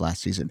the end of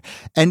last season.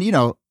 And,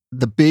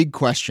 the big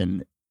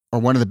question, or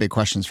one of the big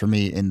questions for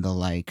me in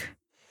the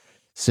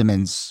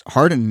Simmons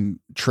Harden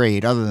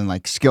trade, other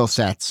than skill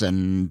sets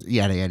and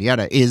yada yada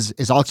yada,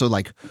 is also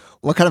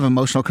what kind of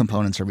emotional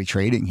components are we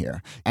trading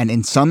here? And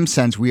in some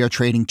sense, we are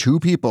trading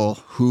two people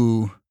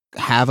who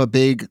have a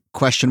big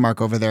question mark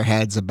over their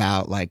heads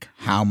about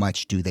how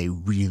much do they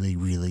really,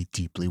 really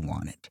deeply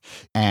want it.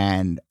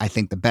 And I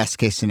think the best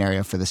case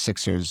scenario for the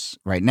Sixers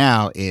right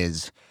now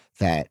is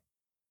that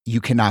you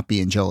cannot be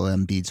in Joel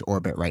Embiid's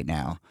orbit right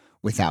now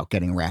without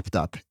getting wrapped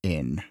up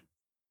in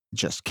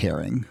just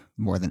caring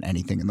more than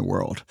anything in the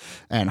world.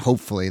 And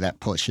hopefully that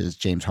pushes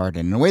James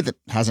Harden in a way that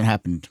hasn't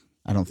happened,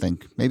 I don't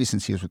think, maybe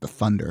since he was with the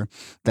Thunder,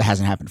 that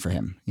hasn't happened for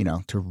him,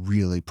 to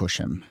really push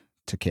him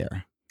to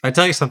care. I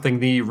tell you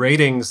something, the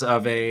ratings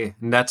of a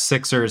Nets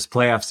Sixers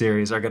playoff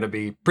series are going to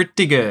be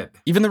pretty good.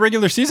 Even the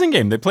regular season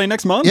game, they play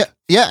next month.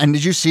 Yeah. And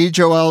did you see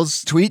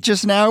Joel's tweet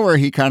just now where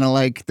he kind of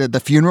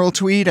the funeral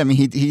tweet? I mean,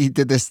 he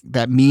did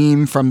that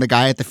meme from the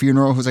guy at the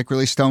funeral who's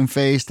really stone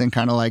faced and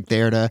kind of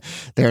there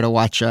to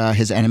watch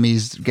his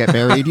enemies get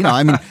buried.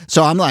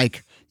 So I'm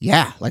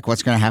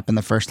what's going to happen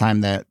the first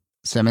time that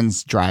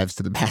Simmons drives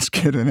to the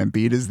basket and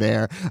Embiid is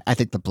there? I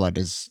think the blood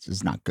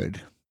is not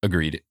good.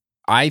 Agreed.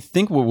 I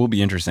think what will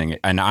be interesting,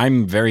 and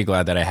I'm very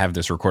glad that I have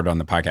this recorded on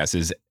the podcast,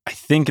 is I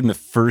think in the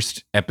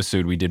first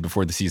episode we did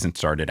before the season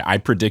started, I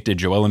predicted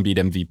Joel Embiid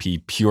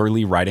MVP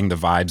purely riding the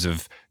vibes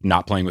of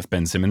not playing with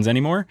Ben Simmons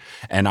anymore.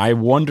 And I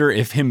wonder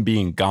if him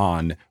being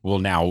gone will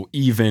now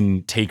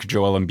even take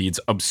Joel Embiid's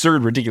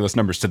absurd, ridiculous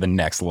numbers to the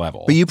next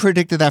level. But you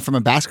predicted that from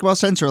a basketball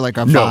sense or a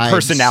vibes,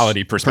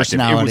 personality perspective.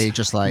 Personality, it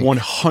was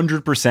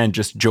 100%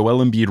 just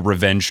Joel Embiid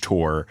revenge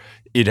tour.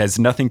 It has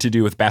nothing to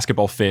do with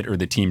basketball fit or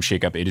the team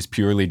shakeup. It is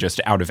purely just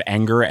out of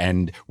anger.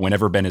 And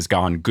whenever Ben is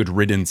gone, good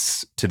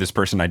riddance to this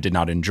person I did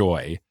not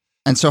enjoy.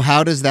 And so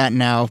how does that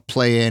now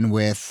play in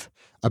with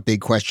a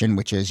big question,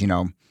 which is,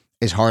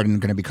 is Harden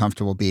going to be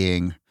comfortable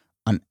being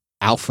an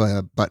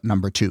alpha, but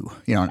number 2,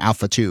 an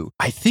alpha 2?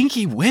 I think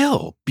he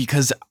will,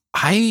 because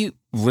I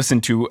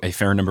listened to a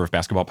fair number of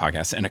basketball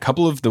podcasts, and a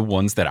couple of the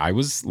ones that I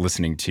was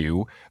listening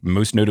to,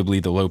 most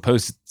notably the Low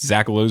Post,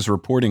 Zach Lowe's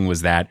reporting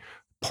was that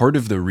part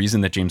of the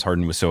reason that James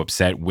Harden was so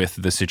upset with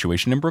the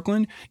situation in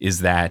Brooklyn is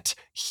that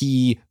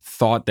he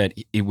thought that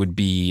it would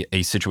be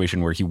a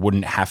situation where he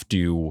wouldn't have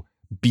to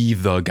be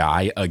the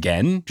guy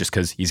again, just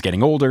because he's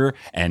getting older.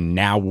 And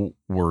now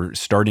we're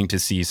starting to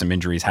see some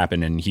injuries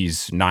happen, and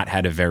he's not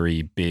had a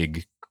very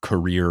big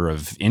career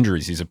of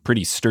injuries. He's a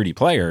pretty sturdy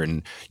player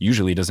and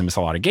usually doesn't miss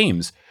a lot of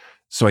games.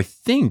 So I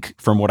think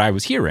from what I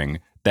was hearing,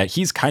 that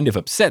he's kind of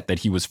upset that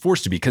he was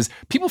forced to be, because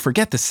people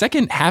forget the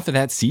second half of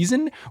that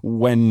season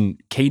when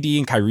KD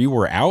and Kyrie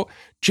were out,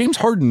 James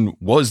Harden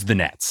was the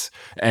Nets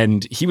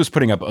and he was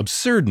putting up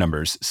absurd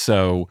numbers.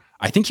 So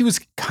I think he was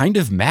kind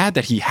of mad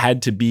that he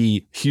had to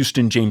be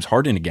Houston James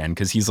Harden again,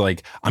 because he's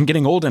like, I'm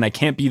getting old and I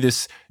can't be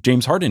this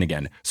James Harden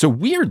again. So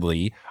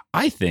weirdly,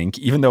 I think,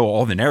 even though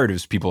all the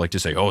narratives people like to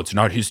say, oh, it's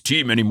not his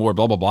team anymore,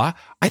 blah, blah, blah,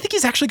 I think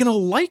he's actually going to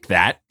like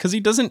that because he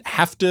doesn't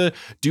have to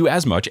do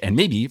as much. And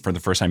maybe for the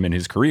first time in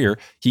his career,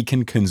 he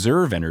can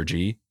conserve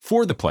energy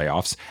for the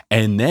playoffs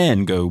and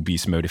then go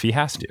beast mode if he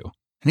has to.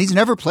 And he's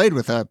never played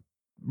with a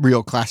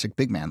real classic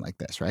big man like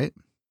this, right?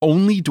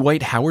 Only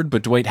Dwight Howard,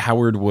 but Dwight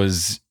Howard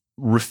was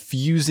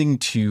refusing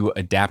to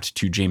adapt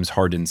to James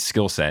Harden's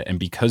skill set. And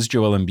because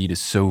Joel Embiid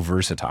is so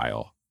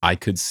versatile, I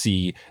could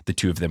see the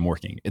two of them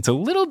working. It's a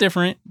little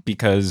different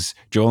because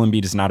Joel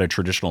Embiid is not a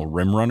traditional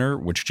rim runner,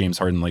 which James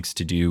Harden likes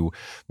to do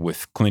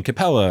with Clint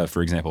Capella,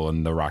 for example,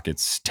 in the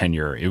Rockets'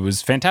 tenure. It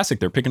was fantastic.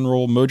 Their pick and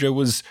roll mojo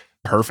was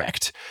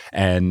perfect.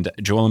 And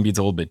Joel Embiid's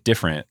a little bit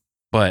different.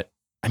 But,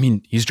 I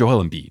mean, he's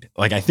Joel Embiid.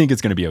 Like, I think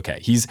it's going to be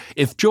okay.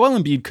 If Joel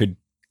Embiid could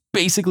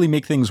basically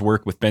make things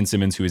work with Ben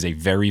Simmons, who is a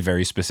very,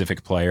 very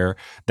specific player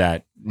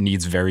that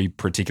needs very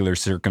particular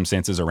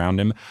circumstances around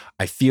him,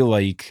 I feel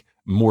like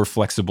more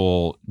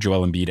flexible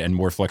Joel Embiid and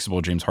more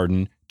flexible James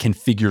Harden can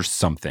figure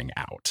something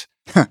out.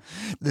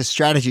 The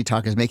strategy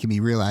talk is making me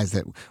realize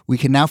that we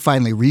can now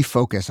finally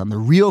refocus on the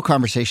real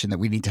conversation that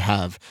we need to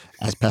have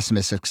as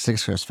pessimistic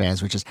Sixers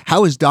fans, which is,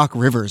 how is Doc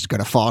Rivers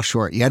going to fall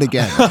short yet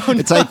again?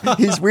 It's like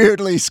he's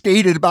weirdly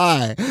skated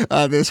by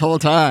this whole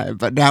time,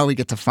 but now we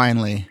get to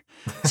finally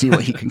see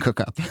what he can cook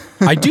up.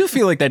 I do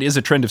feel like that is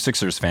a trend of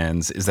Sixers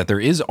fans, is that there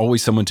is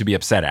always someone to be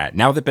upset at.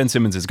 Now that Ben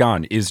Simmons is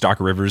gone, is Doc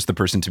Rivers the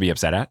person to be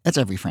upset at? That's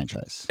every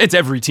franchise. It's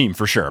every team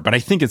for sure, but I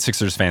think it's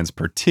Sixers fans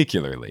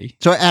particularly.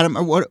 So Adam,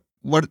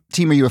 what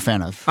team are you a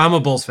fan of? I'm a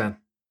Bulls fan.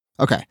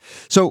 Okay.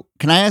 So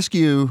can I ask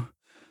you,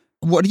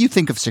 what do you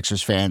think of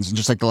Sixers fans in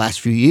just like the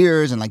last few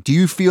years? And like, do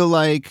you feel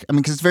like, I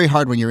mean, because it's very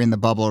hard when you're in the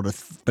bubble,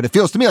 but it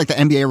feels to me like the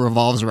NBA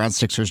revolves around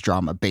Sixers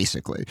drama,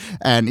 basically.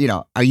 And, you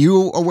know, are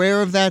you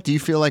aware of that? Do you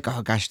feel like,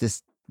 oh gosh,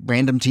 this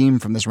random team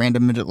from this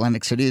random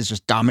Mid-Atlantic city is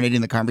just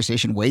dominating the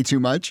conversation way too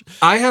much?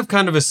 I have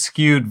kind of a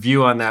skewed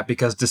view on that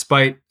because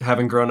despite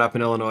having grown up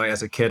in Illinois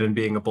as a kid and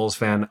being a Bulls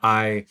fan,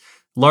 I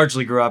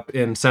largely grew up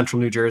in central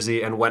New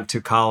Jersey and went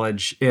to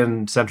college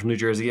in central New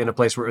Jersey in a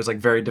place where it was like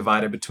very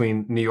divided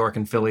between New York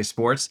and Philly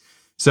sports.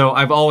 So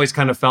I've always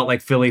kind of felt like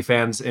Philly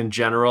fans in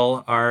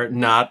general are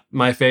not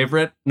my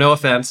favorite. No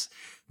offense,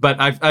 but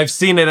I've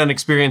seen it and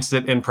experienced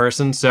it in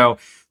person. So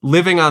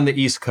living on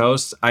the East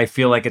Coast, I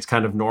feel like it's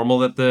kind of normal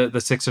that the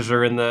Sixers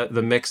are in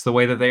the mix the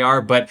way that they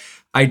are, but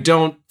I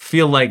don't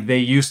feel like they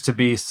used to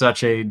be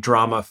such a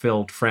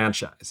drama-filled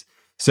franchise.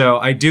 So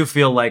I do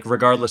feel like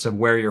regardless of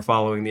where you're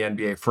following the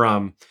NBA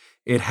from,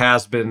 it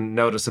has been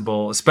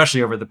noticeable,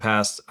 especially over the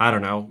past, I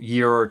don't know,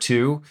 year or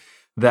two,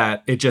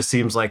 that it just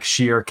seems like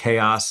sheer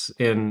chaos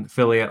in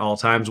Philly at all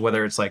times,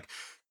 whether it's like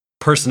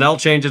personnel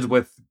changes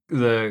with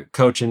the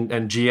coach and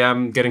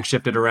GM getting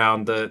shifted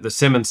around. The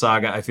Simmons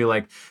saga, I feel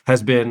like,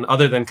 has been,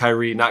 other than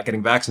Kyrie not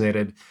getting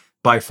vaccinated,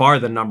 by far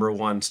the number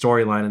one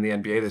storyline in the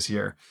NBA this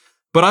year.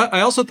 But I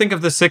also think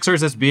of the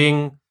Sixers as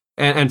being,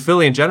 and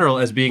Philly in general,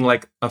 as being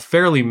like a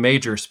fairly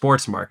major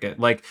sports market.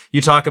 Like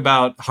you talk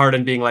about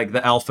Harden being like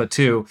the alpha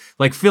 2,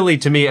 like Philly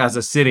to me as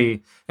a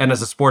city and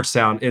as a sports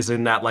town is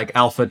in that like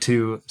alpha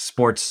 2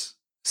 sports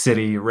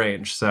city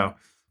range. So,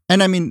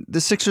 and I mean,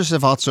 the Sixers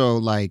have also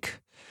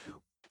like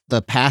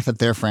the path of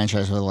their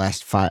franchise over the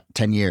last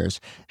 10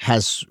 years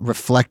has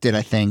reflected,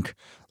 I think,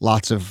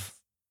 lots of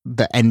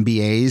the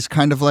NBA's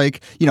kind of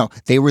like, you know,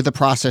 they were the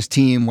process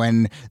team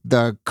when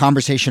the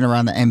conversation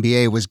around the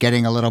NBA was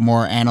getting a little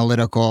more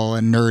analytical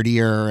and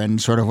nerdier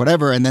and sort of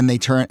whatever. And then they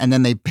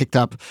picked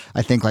up,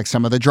 I think, like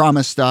some of the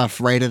drama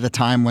stuff right at a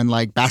time when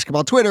like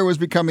basketball Twitter was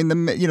becoming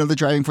the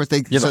driving force.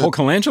 The whole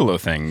Colangelo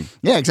thing.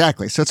 Yeah,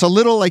 exactly. So it's a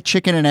little like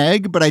chicken and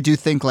egg, but I do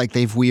think like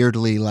they've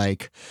weirdly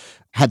like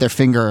had their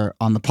finger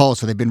on the pulse.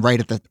 So they've been right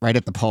at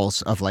the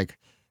pulse of like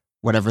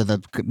whatever the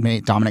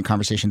dominant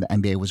conversation the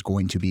NBA was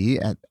going to be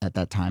at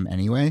that time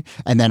anyway.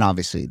 And then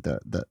obviously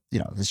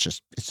it's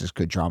just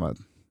good drama,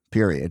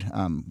 period.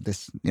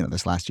 This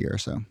last year or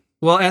so.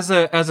 Well, as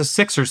a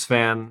Sixers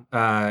fan,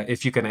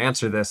 if you can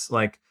answer this,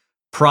 like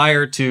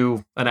prior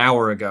to an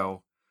hour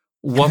ago,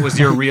 what was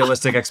your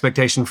realistic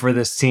expectation for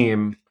this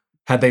team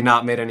had they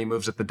not made any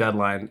moves at the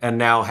deadline? And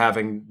now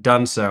having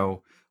done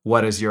so,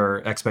 what is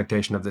your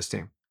expectation of this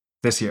team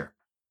this year?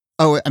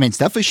 Oh, I mean, it's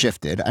definitely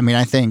shifted. I mean,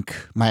 I think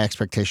my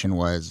expectation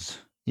was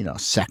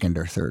second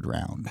or third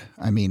round.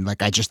 I mean,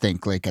 like, I just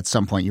think like at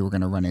some point you were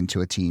going to run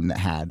into a team that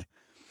had,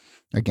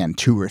 again,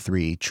 2 or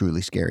 3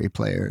 truly scary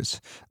players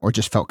or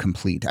just felt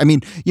complete. I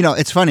mean,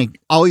 it's funny.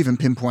 I'll even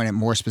pinpoint it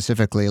more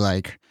specifically.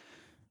 Like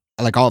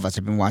all of us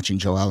have been watching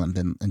Joel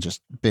and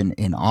just been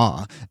in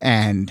awe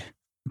and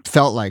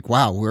felt like,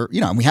 wow,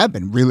 we have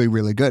been really,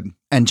 really good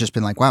and just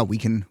been like, wow, we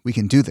can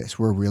do this.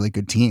 We're a really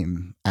good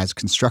team as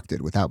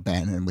constructed without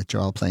Ben and with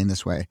Joel playing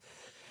this way.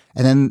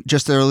 And then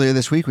just earlier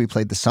this week, we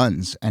played the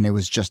Suns, and it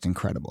was just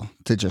incredible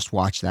to just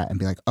watch that and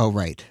be like, oh,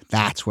 right,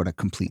 that's what a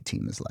complete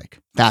team is like.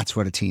 That's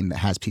what a team that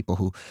has people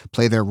who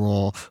play their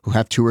role, who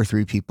have 2 or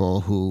 3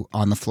 people who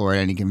on the floor at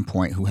any given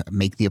point who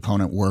make the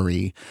opponent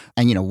worry.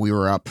 And, we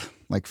were up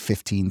like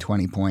 15,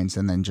 20 points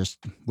and then just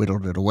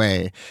whittled it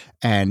away.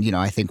 And,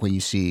 I think when you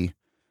see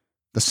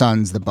the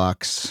Suns, the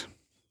Bucks,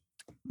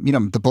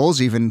 the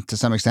Bulls, even to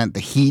some extent,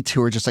 the Heat,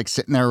 who are just like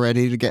sitting there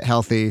ready to get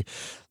healthy,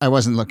 I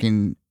wasn't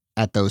looking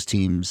at those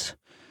teams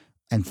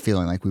and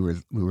feeling like we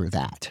were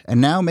that.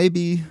 And now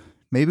maybe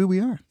we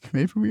are.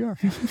 Maybe we are.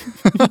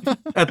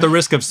 At the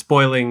risk of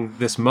spoiling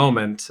this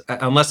moment,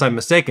 unless I'm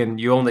mistaken,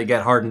 you only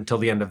get Harden until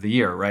the end of the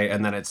year, right?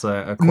 And then it's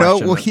a question. No,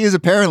 well, he is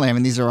apparently, I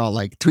mean, these are all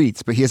like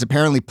tweets, but he is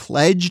apparently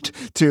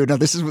pledged to, now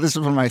this is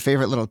one of my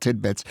favorite little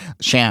tidbits.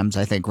 Shams,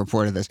 I think,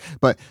 reported this.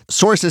 But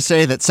sources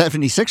say that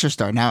 76ers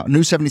star, now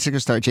new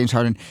 76ers star, James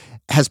Harden,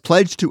 has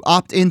pledged to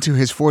opt into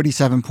his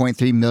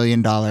 $47.3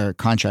 million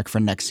contract for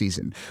next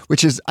season,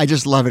 which is, I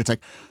just love it. It's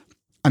like,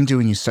 I'm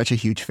doing you such a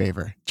huge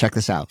favor. Check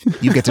this out.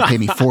 You get to pay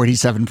me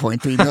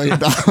 $47.3 million.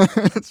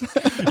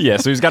 Yeah,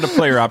 so he's got a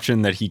player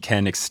option that he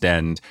can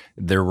extend.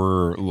 There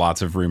were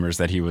lots of rumors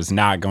that he was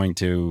not going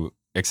to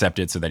accept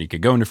it so that he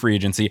could go into free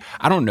agency.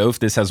 I don't know if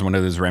this has one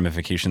of those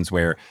ramifications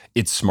where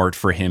it's smart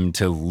for him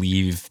to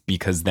leave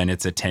because then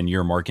it's a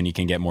 10-year mark and he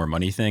can get more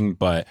money thing,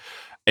 but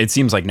it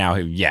seems like now,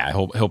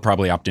 he'll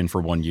probably opt in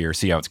for 1 year,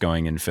 see how it's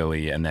going in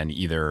Philly, and then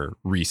either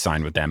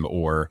re-sign with them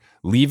or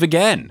leave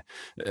again,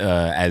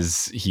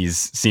 as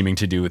he's seeming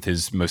to do with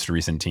his most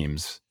recent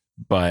teams.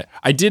 But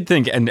I did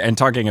think, and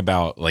talking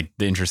about like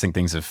the interesting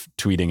things of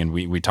tweeting, and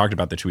we talked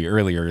about the tweet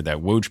earlier that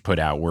Woj put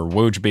out, where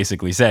Woj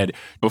basically said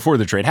before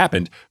the trade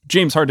happened,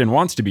 James Harden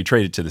wants to be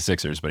traded to the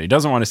Sixers, but he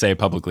doesn't want to say it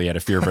publicly out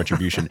of fear of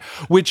retribution,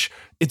 which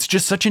it's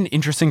just such an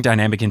interesting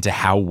dynamic into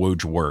how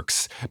Woj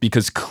works,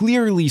 because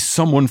clearly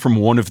someone from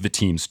one of the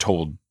teams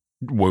told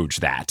Woj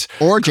that.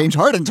 Or James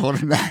Harden told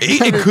him that.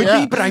 It could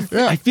be, but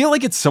I feel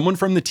like it's someone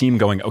from the team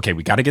going, okay,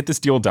 we got to get this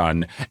deal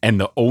done. And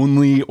the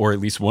only, or at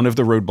least one of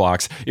the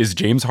roadblocks is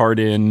James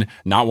Harden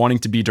not wanting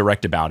to be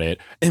direct about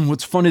it. And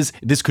what's fun is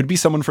this could be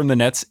someone from the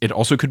Nets. It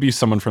also could be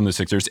someone from the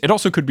Sixers. It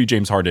also could be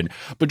James Harden.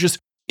 But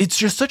it's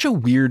just such a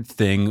weird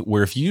thing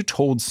where if you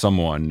told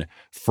someone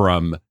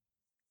from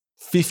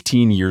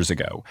 15 years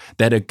ago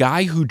that a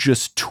guy who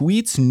just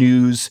tweets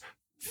news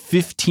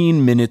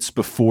 15 minutes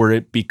before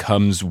it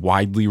becomes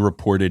widely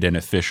reported and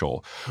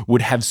official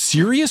would have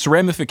serious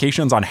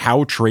ramifications on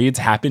how trades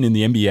happen in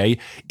the NBA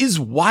is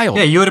wild.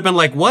 Yeah, you would have been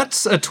like,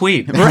 what's a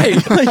tweet?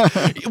 Right.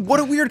 Like,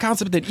 what a weird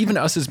concept that even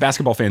us as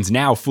basketball fans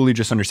now fully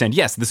just understand,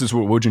 yes, this is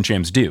what Woj and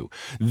Shams do.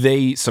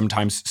 They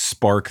sometimes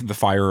spark the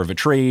fire of a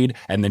trade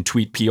and then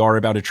tweet PR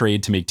about a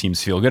trade to make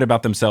teams feel good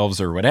about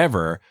themselves or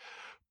whatever.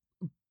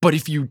 But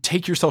if you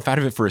take yourself out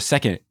of it for a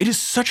second, it is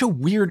such a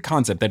weird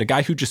concept that a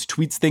guy who just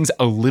tweets things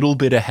a little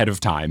bit ahead of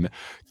time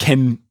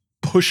can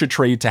push a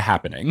trade to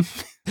happening.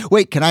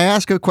 Wait, can I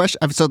ask a question?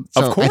 So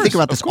of course, I think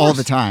about this all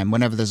the time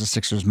whenever there's a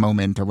Sixers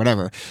moment or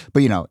whatever.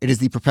 But, it is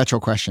the perpetual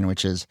question,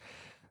 which is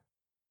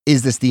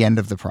this the end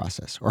of the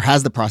process? Or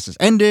has the process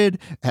ended?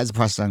 Has the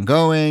process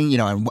ongoing?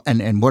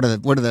 And what are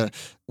the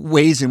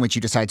ways in which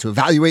you decide to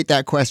evaluate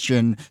that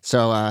question?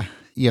 So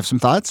you have some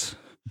thoughts?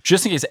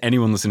 Just in case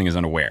anyone listening is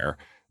unaware,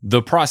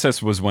 the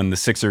process was when the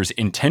Sixers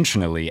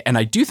intentionally, and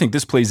I do think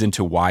this plays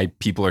into why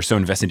people are so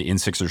invested in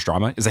Sixers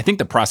drama, is I think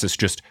the process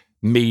just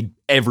made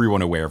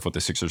everyone aware of what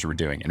the Sixers were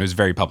doing, and it was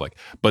very public.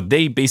 But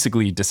they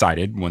basically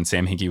decided, when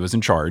Sam Hinkie was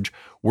in charge,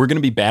 we're going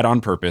to be bad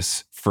on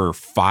purpose for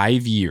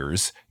 5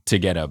 years to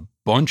get a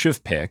bunch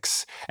of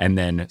picks, and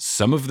then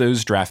some of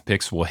those draft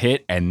picks will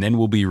hit, and then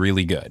we'll be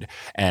really good.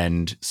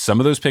 And some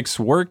of those picks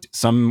worked.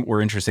 Some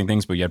were interesting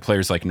things, but you had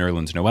players like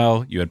Nerlens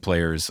Noel. You had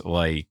players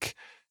like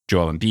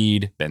Joel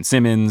Embiid, Ben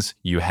Simmons,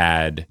 you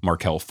had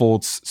Markelle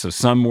Fultz. So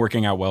some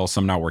working out well,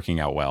 some not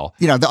working out well.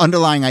 The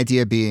underlying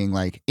idea being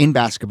like in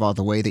basketball,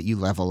 the way that you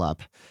level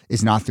up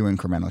is not through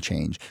incremental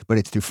change, but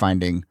it's through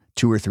finding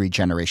 2 or 3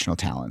 generational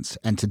talents.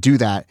 And to do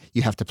that,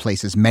 you have to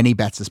place as many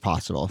bets as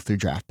possible through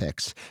draft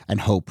picks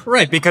and hope.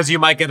 Right, because you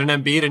might get an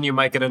Embiid and you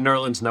might get a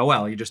Nerlens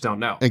Noel. You just don't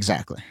know.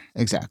 Exactly.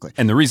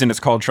 And the reason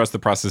it's called Trust the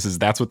Process is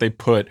that's what they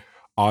put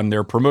on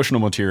their promotional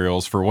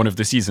materials for one of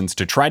the seasons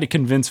to try to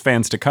convince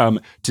fans to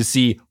come to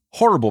see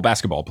horrible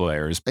basketball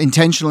players.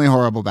 Intentionally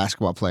horrible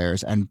basketball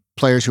players and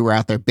players who were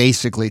out there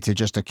basically to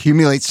just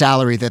accumulate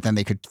salary that then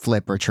they could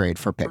flip or trade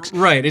for picks.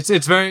 Right.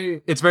 It's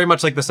very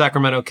much like the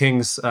Sacramento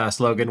Kings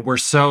slogan. We're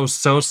so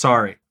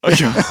sorry.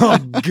 Oh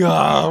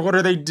God, what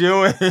are they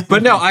doing?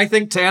 But no, I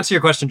think to answer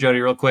your question,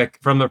 Jody, real quick,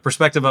 from the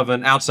perspective of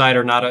an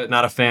outsider, not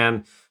a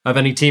fan of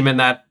any team in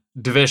that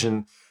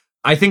division,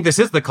 I think this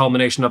is the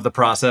culmination of the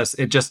process.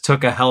 It just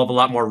took a hell of a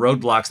lot more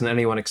roadblocks than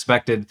anyone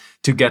expected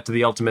to get to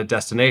the ultimate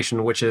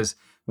destination, which is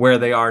where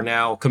they are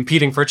now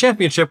competing for a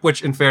championship,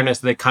 which in fairness,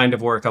 they kind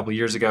of were a couple of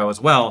years ago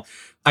as well.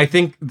 I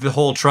think the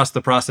whole trust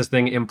the process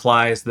thing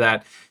implies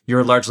that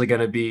you're largely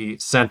going to be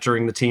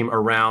centering the team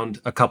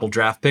around a couple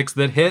draft picks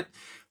that hit.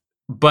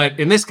 But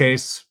in this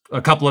case,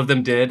 a couple of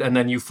them did, and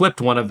then you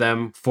flipped one of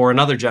them for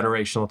another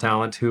generational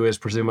talent who is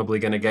presumably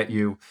going to get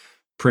you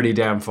pretty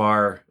damn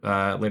far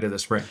later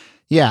this spring.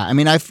 Yeah, I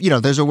mean,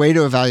 there's a way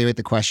to evaluate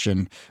the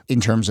question in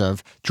terms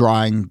of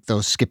drawing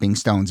those skipping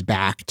stones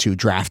back to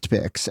draft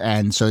picks.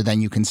 And so then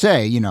you can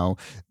say,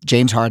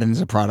 James Harden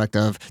is a product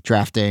of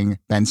drafting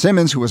Ben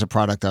Simmons, who was a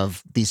product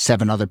of these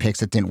 7 other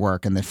picks that didn't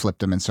work and they flipped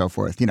them and so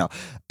forth.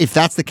 If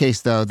that's the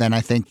case, though, then I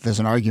think there's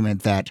an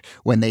argument that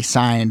when they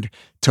signed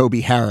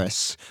Toby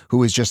Harris, who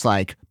was just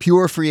like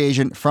pure free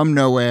agent from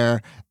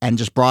nowhere and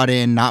just brought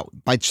in not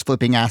by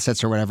flipping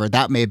assets or whatever,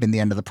 that may have been the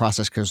end of the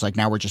process because like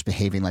now we're just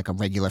behaving like a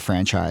regular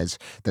franchise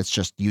that's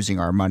just using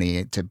our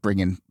money to bring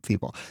in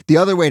people. The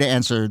other way to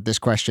answer this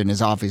question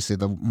is obviously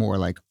the more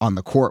like on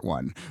the court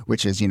one,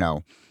 which is,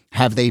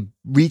 have they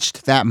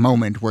reached that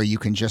moment where you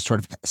can just sort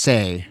of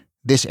say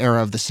this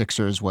era of the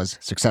Sixers was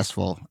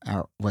successful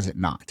or was it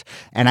not?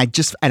 And I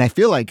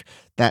feel like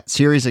that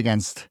series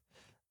against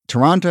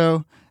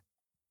Toronto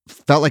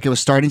felt like it was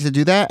starting to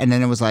do that. And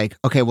then it was like,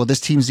 okay, well,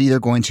 this team's either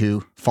going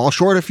to fall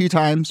short a few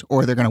times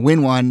or they're going to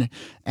win one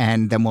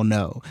and then we'll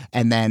know.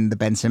 And then the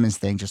Ben Simmons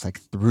thing just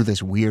like threw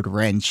this weird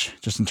wrench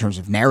just in terms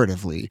of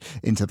narratively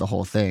into the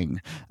whole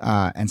thing.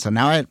 And so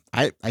now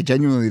I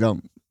genuinely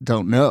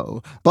don't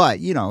know. But,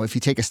 if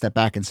you take a step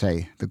back and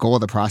say the goal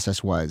of the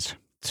process was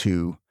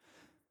to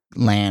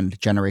land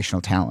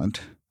generational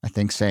talent, I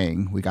think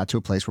saying we got to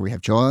a place where we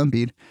have Joel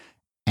Embiid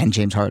and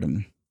James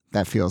Harden,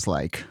 that feels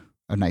like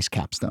a nice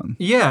capstone.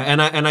 Yeah,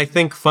 and I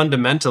think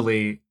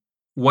fundamentally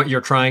what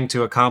you're trying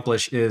to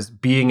accomplish is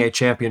being a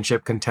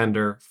championship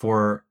contender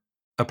for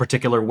a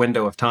particular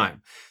window of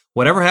time.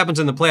 Whatever happens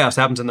in the playoffs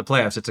happens in the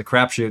playoffs. It's a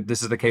crapshoot.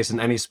 This is the case in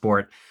any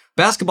sport.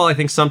 Basketball, I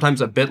think sometimes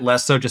a bit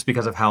less so just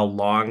because of how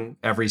long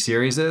every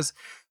series is.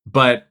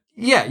 But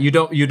yeah, you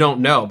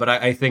don't know. But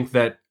I think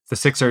that the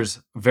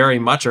Sixers very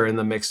much are in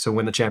the mix to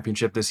win the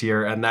championship this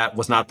year, and that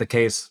was not the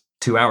case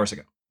 2 hours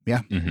ago. Yeah.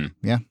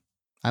 Mm-hmm. Yeah.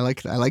 I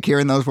like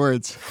hearing those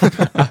words.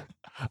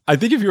 I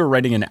think if you were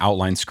writing an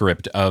outline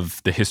script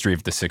of the history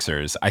of the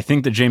Sixers, I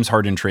think the James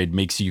Harden trade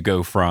makes you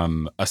go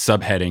from a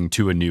subheading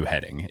to a new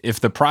heading.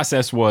 If the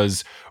process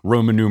was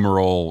Roman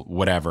numeral,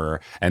 whatever,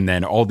 and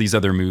then all these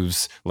other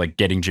moves like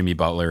getting Jimmy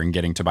Butler and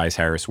getting Tobias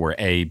Harris were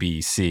A, B,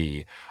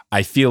 C,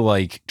 I feel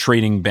like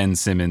trading Ben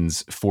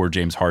Simmons for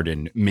James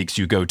Harden makes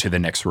you go to the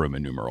next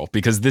Roman numeral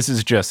because this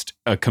is just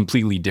a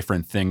completely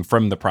different thing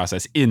from the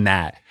process in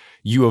that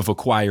you have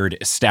acquired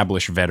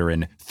established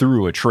veteran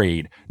through a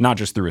trade, not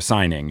just through a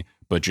signing,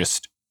 but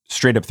just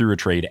straight up through a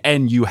trade.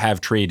 And you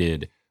have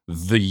traded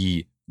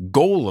the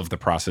goal of the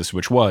process,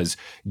 which was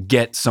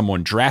get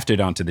someone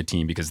drafted onto the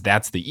team because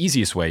that's the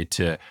easiest way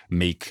to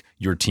make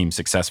your team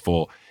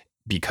successful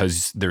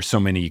because there's so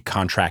many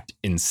contract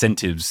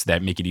incentives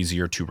that make it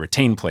easier to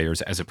retain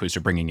players as opposed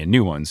to bringing in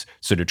new ones.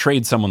 So to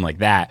trade someone like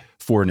that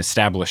for an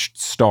established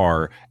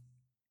star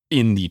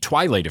in the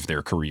twilight of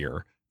their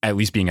career, at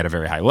least being at a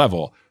very high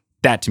level,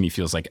 that to me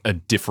feels like a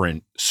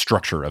different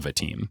structure of a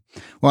team.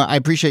 Well, I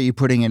appreciate you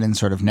putting it in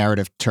sort of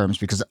narrative terms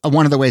because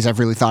one of the ways I've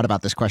really thought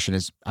about this question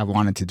is I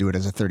wanted to do it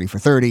as a 30 for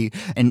 30.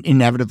 And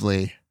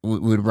inevitably we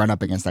would run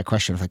up against that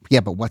question of like, yeah,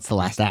 but what's the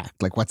last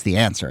act? Like, what's the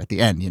answer at the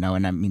end?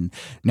 And I mean,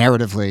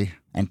 narratively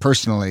and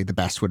personally, the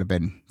best would have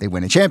been they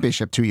win a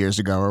championship 2 years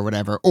ago or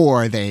whatever,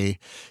 or they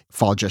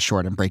fall just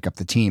short and break up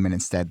the team. And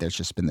instead, there's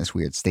just been this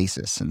weird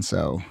stasis. And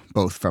so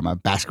both from a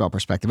basketball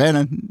perspective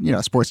and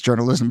a sports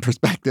journalism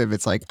perspective,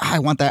 it's like, I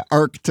want that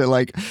arc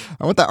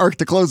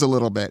to close a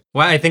little bit.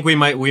 Well, I think we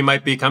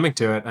might be coming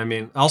to it. I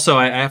mean, also,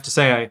 I have to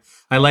say,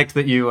 I liked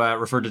that you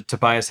referred to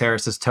Tobias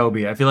Harris as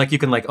Toby. I feel like you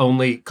can like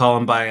only call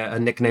him by a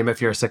nickname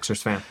if you're a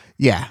Sixers fan.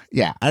 Yeah.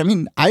 I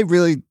mean, I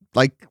really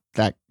like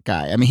that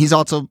guy. I mean, he's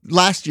also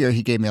last year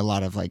he gave me a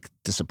lot of like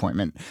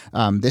disappointment.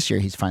 This year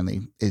he's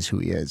finally is who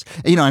he is.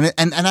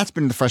 And that's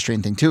been the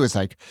frustrating thing too. Is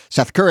like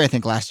Seth Curry. I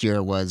think last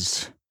year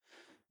was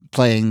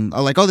playing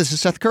like, oh, this is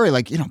Seth Curry.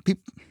 Like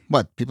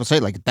people say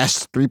like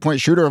best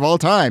 3-point shooter of all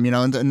time.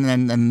 And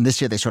then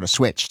this year they sort of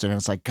switched, and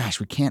it's like, gosh,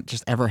 we can't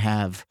just ever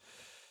have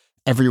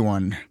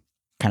everyone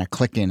kind of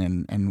clicking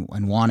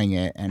and wanting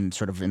it, and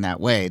sort of in that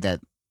way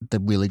that the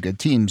really good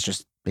teams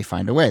just. They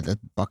find a way. The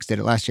Bucks did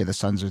it last year. The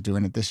Suns are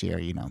doing it this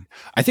year,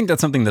 I think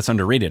that's something that's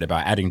underrated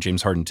about adding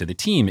James Harden to the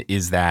team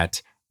is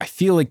that I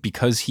feel like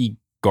because he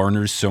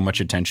garners so much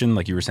attention.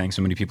 Like you were saying,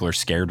 so many people are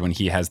scared when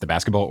he has the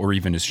basketball or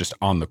even is just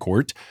on the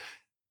court,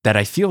 that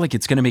I feel like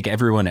it's going to make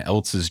everyone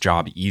else's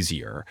job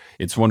easier.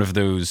 It's one of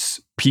those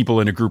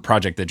people in a group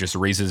project that just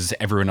raises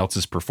everyone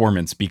else's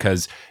performance,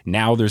 because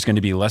now there's going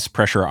to be less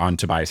pressure on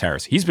Tobias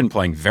Harris. He's been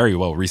playing very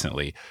well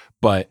recently,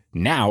 but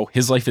now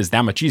his life is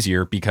that much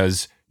easier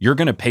because you're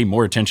going to pay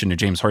more attention to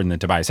James Harden than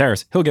Tobias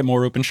Harris. He'll get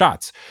more open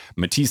shots.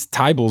 Matisse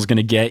Thybulle's going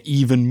to get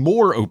even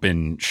more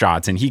open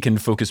shots, and he can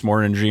focus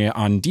more energy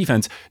on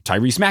defense.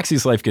 Tyrese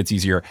Maxey's life gets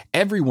easier.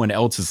 Everyone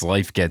else's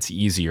life gets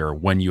easier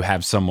when you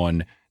have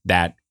someone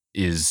that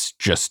is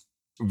just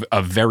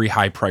a very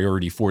high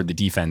priority for the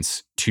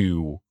defense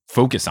to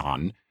focus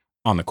on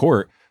the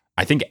court.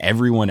 I think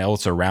everyone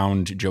else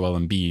around Joel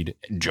Embiid,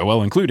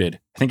 Joel included,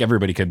 I think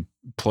everybody could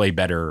play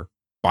better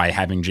by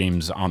having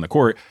James on the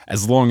court,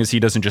 as long as he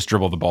doesn't just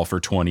dribble the ball for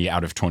 20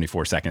 out of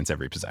 24 seconds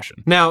every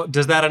possession. Now,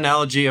 does that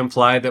analogy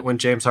imply that when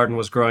James Harden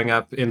was growing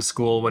up in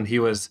school, when he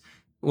was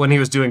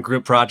doing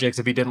group projects,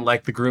 if he didn't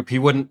like the group, he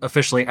wouldn't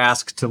officially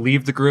ask to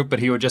leave the group, but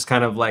he would just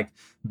kind of like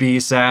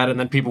be sad, and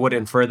then people would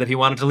infer that he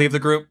wanted to leave the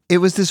group? It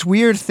was this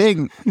weird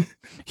thing.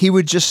 He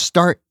would just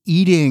start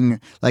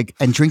eating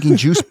and drinking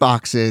juice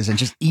boxes and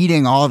just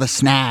eating all the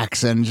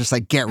snacks and just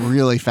like get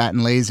really fat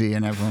and lazy,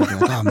 and everyone would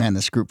be like, oh man,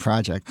 this group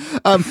project.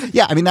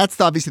 Yeah, I mean,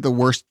 that's obviously the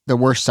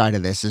worst side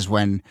of this, is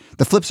when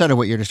the flip side of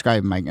what you're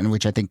describing, Mike, and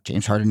which I think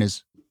James Harden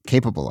is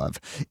capable of,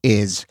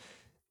 is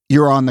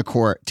you're on the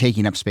court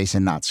taking up space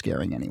and not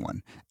scaring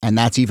anyone. And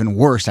that's even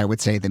worse, I would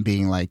say, than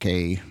being like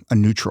a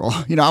neutral.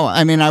 You know,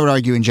 I mean, I would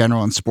argue in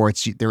general in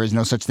sports, there is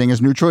no such thing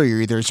as neutral.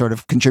 You're either sort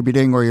of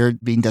contributing or you're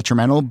being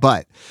detrimental.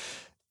 But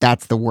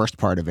that's the worst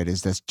part of it,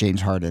 is that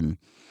James Harden,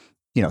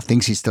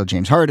 thinks he's still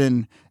James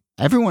Harden.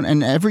 Everyone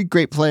and every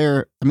great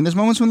player, I mean, there's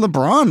moments when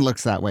LeBron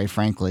looks that way,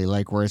 frankly,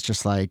 like where it's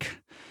just like,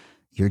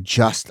 you're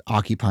just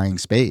occupying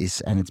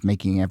space and it's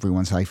making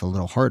everyone's life a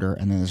little harder.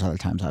 And then there's other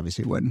times,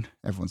 obviously, when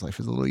everyone's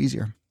life is a little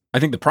easier. I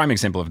think the prime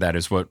example of that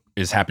is what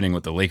is happening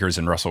with the Lakers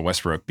and Russell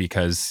Westbrook,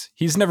 because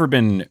he's never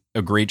been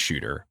a great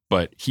shooter,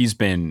 but he's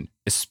been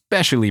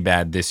especially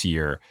bad this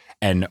year.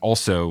 And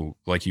also,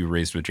 like you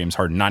raised with James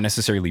Harden, not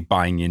necessarily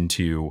buying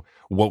into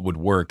what would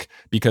work,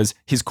 because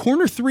his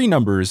corner three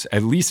numbers,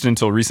 at least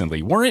until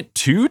recently, weren't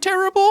too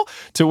terrible,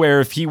 to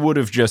where if he would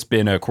have just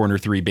been a corner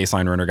three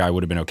baseline runner guy,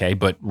 would have been okay.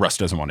 But Russ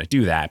doesn't want to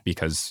do that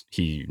because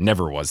he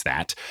never was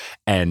that.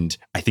 And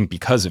I think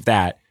because of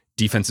that,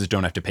 defenses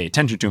don't have to pay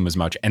attention to him as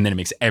much, and then it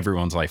makes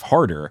everyone's life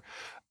harder.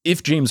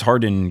 If James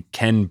Harden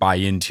can buy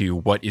into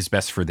what is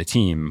best for the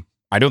team,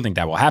 I don't think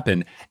that will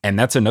happen. And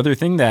that's another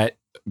thing that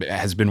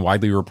has been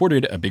widely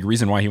reported. A big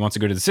reason why he wants to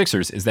go to the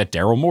Sixers is that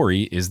Daryl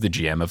Morey is the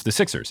GM of the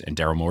Sixers, and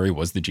Daryl Morey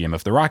was the GM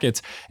of the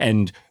Rockets,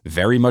 and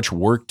very much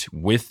worked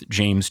with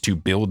James to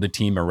build the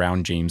team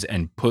around James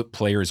and put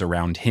players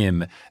around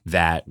him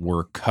that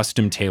were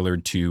custom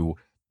tailored to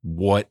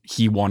what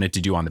he wanted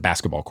to do on the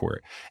basketball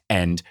court.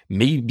 And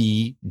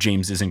maybe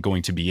James isn't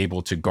going to be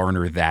able to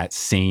garner that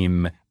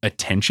same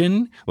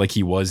attention like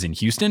he was in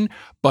Houston,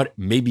 but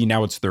maybe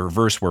now it's the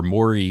reverse, where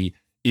Morey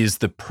is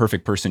the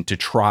perfect person to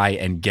try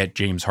and get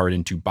James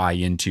Harden to buy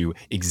into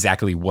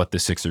exactly what the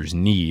Sixers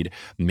need.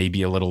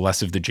 Maybe a little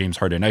less of the James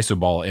Harden iso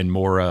ball and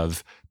more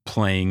of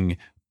playing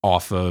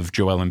off of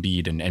Joel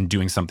Embiid and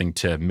doing something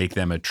to make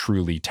them a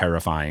truly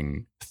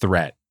terrifying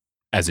threat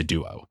as a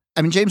duo.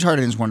 I mean, James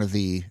Harden is one of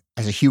the,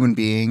 as a human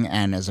being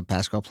and as a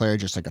basketball player,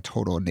 just like a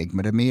total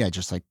enigma to me. I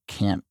just like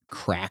can't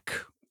crack.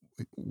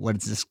 What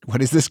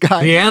is this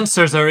guy? The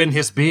answers are in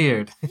his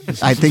beard.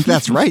 I think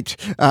that's right.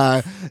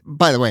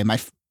 By the way,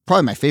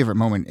 probably my favorite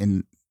moment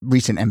in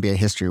recent NBA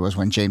history was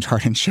when James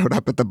Harden showed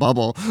up at the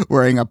bubble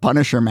wearing a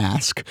Punisher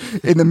mask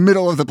in the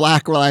middle of the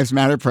Black Lives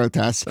Matter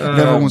protests. And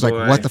everyone was like,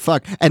 what the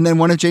fuck? And then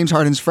one of James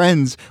Harden's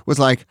friends was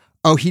like,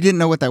 oh, he didn't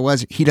know what that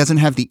was. He doesn't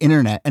have the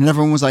internet. And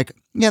everyone was like,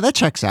 yeah, that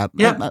checks out.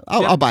 Yeah,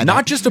 I'll buy that.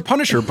 Not just a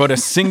Punisher, but a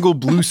single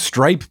blue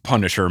stripe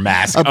Punisher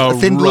mask. A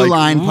thin blue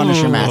line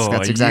Punisher mask.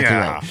 That's exactly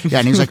right. Yeah,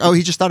 and he was like, oh,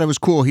 he just thought it was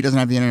cool. He doesn't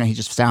have the internet. He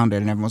just found it.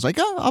 And everyone was like,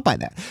 oh, I'll buy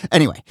that.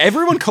 Anyway.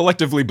 Everyone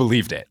collectively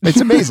believed it. It's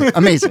amazing.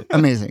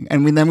 Amazing.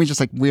 And then we just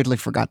like weirdly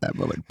forgot that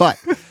moment. But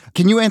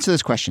can you answer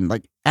this question?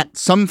 Like, at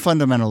some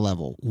fundamental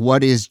level,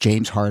 what is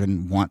James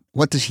Harden want?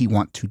 What does he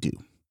want to do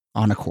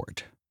on a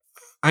court?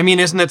 I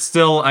mean, isn't it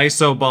still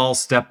iso ball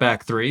step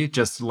back three,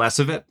 just less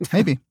of it?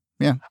 Maybe,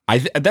 yeah.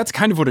 That's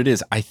kind of what it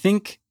is. I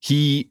think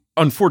he,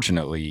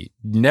 unfortunately,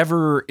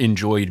 never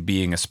enjoyed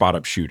being a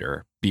spot-up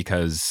shooter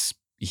because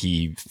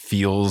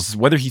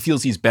whether he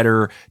feels he's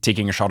better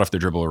taking a shot off the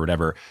dribble or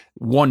whatever,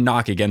 one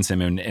knock against him,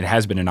 and it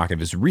has been a knock of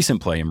his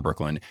recent play in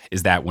Brooklyn,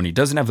 is that when he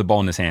doesn't have the ball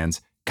in his hands,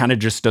 kind of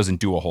just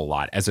doesn't do a whole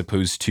lot, as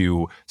opposed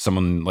to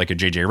someone like a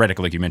JJ Redick,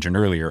 like you mentioned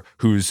earlier,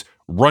 who's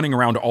running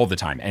around all the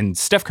time. And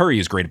Steph Curry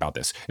is great about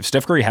this. If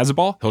Steph Curry has a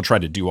ball, he'll try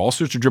to do all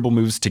sorts of dribble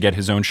moves to get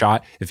his own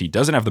shot. If he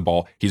doesn't have the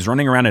ball, he's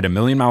running around at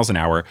 1,000,000 miles an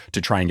hour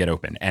to try and get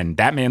open. And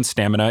that man's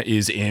stamina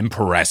is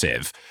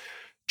impressive.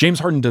 James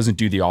Harden doesn't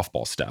do the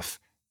off-ball stuff.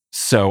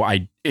 So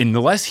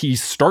unless he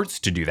starts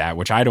to do that,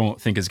 which I don't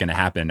think is going to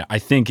happen, I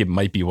think it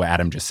might be what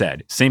Adam just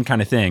said. Same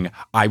kind of thing.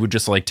 I would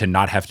just like to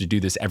not have to do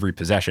this every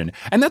possession.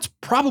 And that's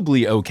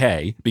probably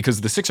okay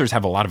because the Sixers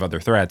have a lot of other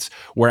threats.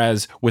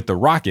 Whereas with the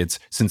Rockets,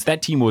 since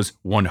that team was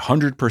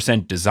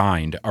 100%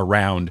 designed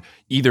around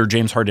either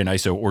James Harden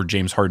ISO or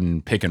James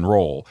Harden pick and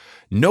roll,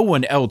 no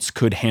one else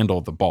could handle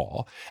the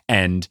ball.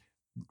 And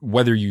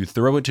whether you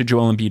throw it to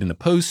Joel Embiid in the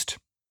post,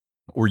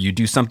 or you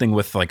do something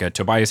with like a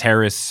Tobias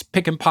Harris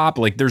pick and pop,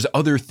 like there's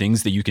other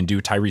things that you can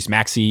do. Tyrese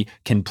Maxey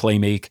can play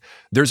make.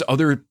 There's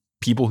other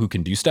people who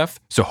can do stuff.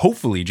 So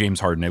hopefully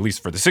James Harden, at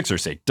least for the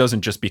Sixers' sake, doesn't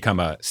just become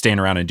a stand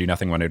around and do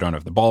nothing when I don't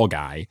have the ball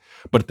guy.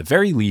 But at the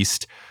very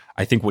least,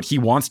 I think what he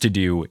wants to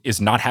do is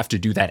not have to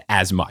do that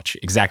as much.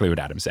 Exactly what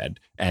Adam said.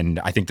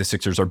 And I think the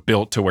Sixers are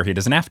built to where he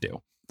doesn't have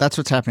to. That's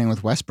what's happening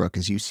with Westbrook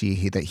is you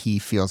see that he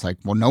feels like,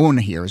 well, no one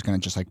here is going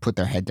to just like put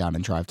their head down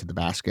and drive to the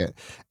basket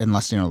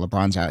unless,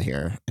 LeBron's out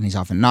here, and he's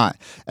often not.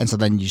 And so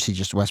then you see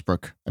just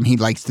Westbrook. I mean, he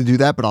likes to do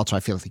that, but also I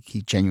feel like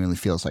he genuinely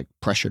feels like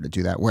pressure to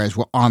do that. Whereas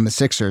on the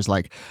Sixers,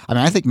 I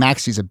think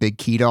Maxey's a big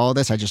key to all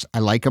this. I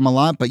like him a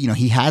lot, but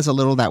he has a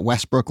little that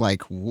Westbrook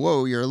like,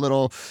 whoa, you're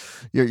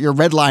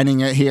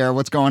redlining it here.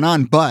 What's going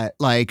on? But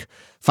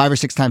 5 or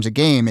 6 times a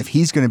game, if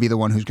he's going to be the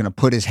one who's going to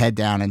put his head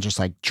down and just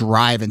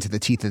drive into the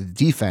teeth of the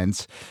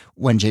defense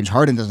when James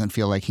Harden doesn't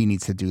feel like he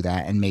needs to do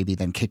that and maybe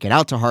then kick it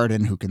out to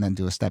Harden who can then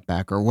do a step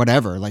back or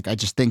whatever. I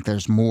just think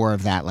there's more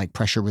of that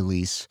pressure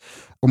release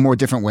or more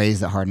different ways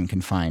that Harden can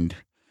find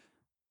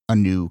a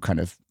new kind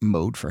of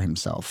mode for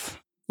himself.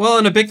 Well,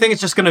 and a big thing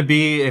is just going to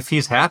be if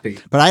he's happy.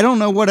 But I don't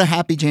know what a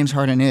happy James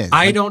Harden is.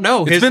 I don't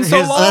know. It's been so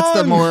long. That's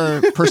the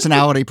more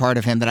personality part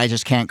of him that I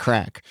just can't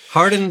crack.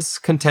 Harden's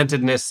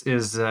contentedness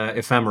is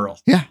ephemeral.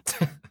 Yeah.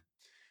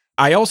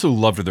 I also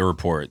loved the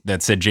report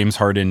that said James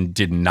Harden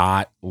did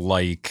not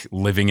like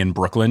living in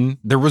Brooklyn.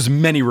 There was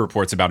many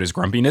reports about his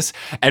grumpiness,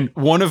 and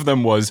one of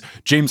them was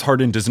James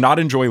Harden does not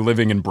enjoy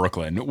living in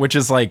Brooklyn, which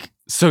is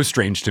so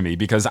strange to me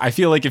because I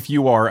feel like if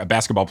you are a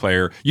basketball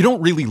player, you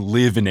don't really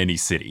live in any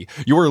city.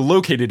 You are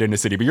located in a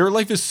city, but your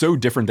life is so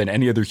different than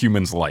any other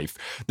human's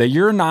life that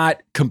you're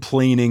not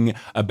complaining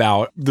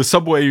about the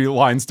subway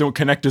lines don't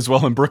connect as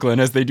well in Brooklyn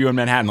as they do in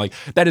Manhattan.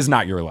 That is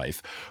not your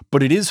life.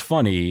 But it is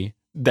funny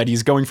that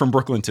he's going from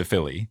Brooklyn to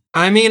Philly.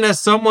 I mean, as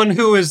someone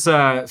who is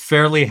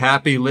fairly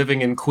happy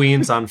living in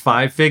Queens on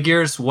 5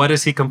 figures, what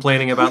is he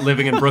complaining about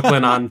living in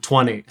Brooklyn on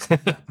 20?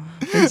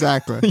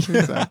 Exactly.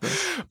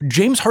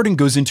 James Harden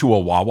goes into a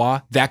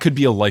Wawa. That could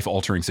be a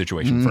life-altering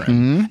situation for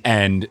him.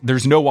 And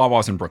there's no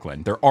Wawas in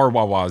Brooklyn. There are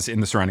Wawas in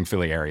the surrounding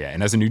Philly area.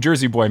 And as a New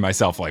Jersey boy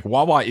myself,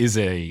 Wawa is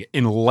a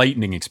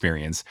enlightening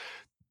experience.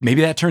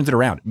 Maybe that turns it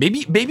around.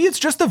 Maybe it's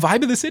just the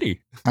vibe of the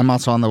city. I'm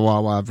also on the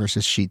Wawa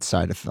versus Sheets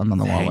side. I'm on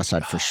the Wawa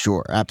side for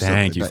sure.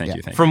 Absolutely.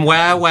 Thank you. From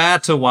Wawa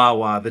to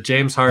Wawa, the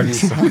James Harden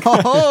song.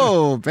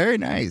 Oh, very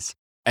nice.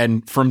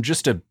 And from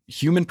just a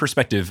human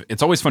perspective,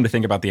 it's always fun to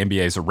think about the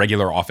NBA as a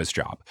regular office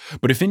job.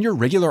 But if in your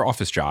regular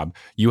office job,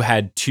 you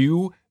had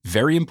 2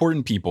 very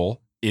important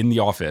people in the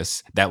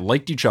office that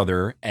liked each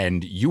other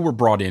and you were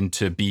brought in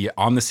to be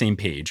on the same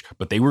page,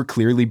 but they were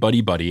clearly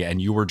buddy-buddy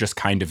and you were just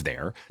kind of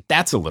there.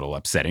 That's a little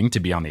upsetting to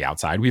be on the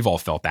outside. We've all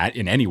felt that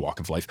in any walk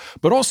of life.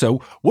 But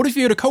also, what if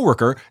you had a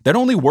coworker that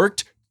only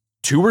worked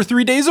 2 or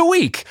 3 days a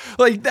week?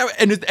 That,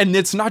 and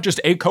it's not just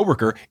a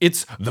coworker,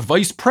 it's the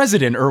vice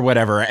president or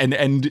whatever.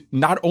 And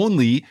not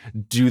only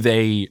do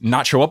they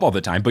not show up all the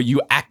time, but you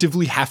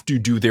actively have to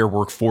do their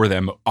work for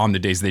them on the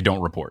days they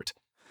don't report.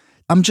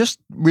 I'm just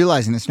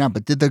realizing this now,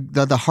 but did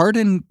the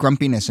Harden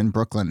grumpiness in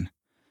Brooklyn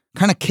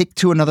kind of kick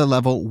to another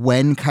level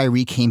when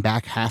Kyrie came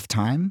back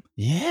halftime?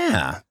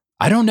 Yeah.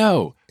 I don't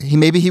know.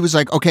 Maybe he was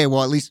like, okay,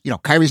 well, at least,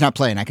 Kyrie's not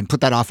playing. I can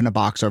put that off in a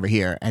box over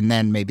here. And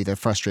then maybe the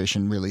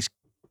frustration really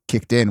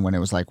kicked in when it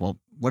was like, well,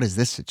 what is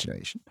this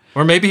situation?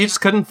 Or maybe he just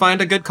couldn't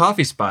find a good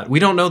coffee spot. We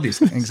don't know these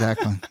things.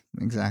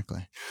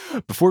 Exactly.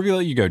 Before we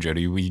let you go,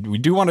 Jody, we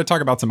do want to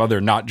talk about some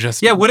other, not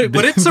just... Yeah, would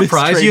it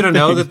surprise you to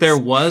know that there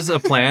was a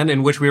plan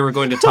in which we were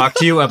going to talk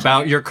to you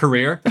about your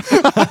career?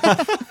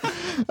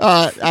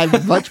 I'm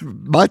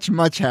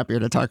much happier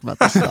to talk about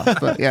this stuff,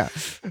 but yeah.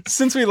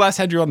 Since we last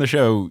had you on the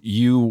show,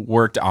 you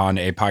worked on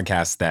a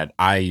podcast that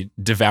I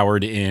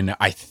devoured in,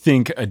 I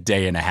think, a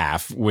day and a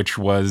half, which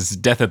was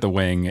Death at the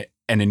Wing,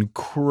 an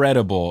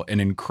incredible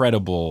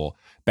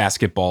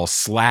basketball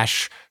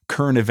 /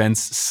 current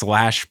events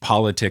 /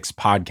 politics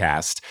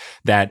podcast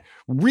that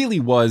really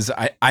was,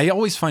 I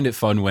always find it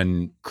fun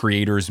when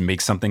creators make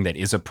something that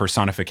is a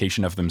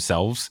personification of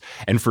themselves.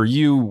 And for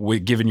you,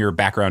 given your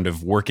background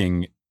of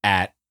working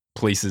at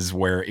places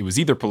where it was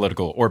either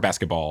political or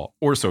basketball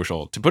or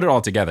social, to put it all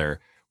together,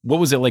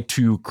 what was it like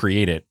to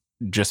create it,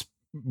 just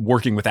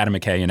working with Adam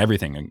McKay and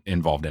everything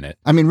involved in it?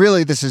 I mean,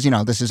 really, this is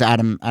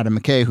Adam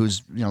McKay,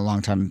 who's, a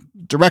longtime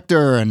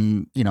director,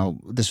 and,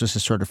 this was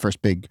his sort of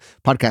first big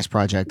podcast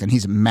project, and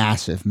he's a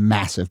massive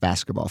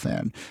basketball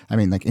fan. I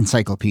mean,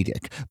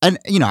 encyclopedic. And,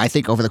 I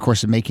think over the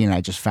course of making it,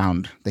 I just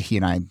found that he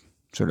and I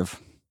sort of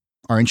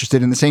are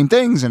interested in the same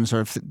things and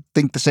sort of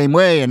think the same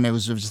way. And it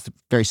was just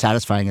very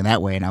satisfying in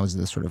that way. And I was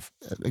the sort of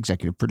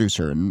executive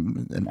producer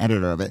and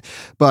editor of it.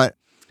 But,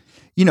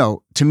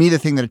 to me, the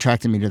thing that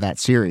attracted me to that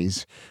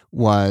series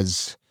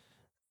was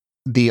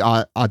the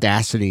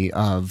audacity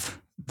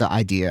of the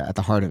idea at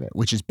the heart of it,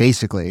 which is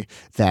basically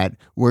that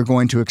we're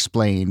going to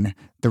explain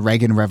the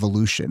Reagan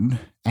Revolution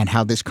and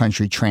how this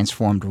country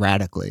transformed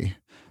radically,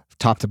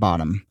 top to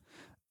bottom,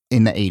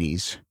 in the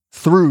 80s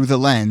through the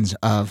lens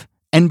of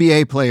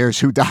NBA players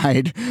who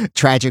died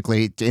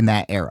tragically in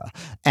that era.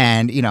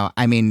 And,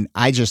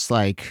 I just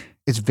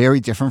it's very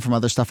different from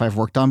other stuff I've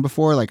worked on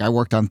before. Like I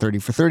worked on 30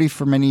 for 30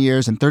 for many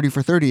years, and 30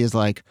 for 30 is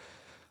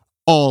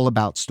all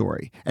about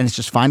story. And it's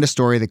just find a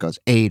story that goes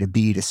A to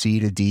B to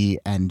C to D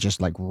and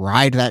just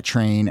ride that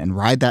train and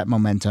ride that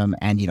momentum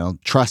and,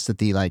 trust that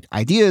the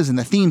ideas and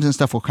the themes and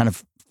stuff will kind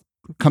of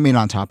come in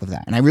on top of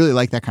that. And I really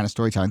like that kind of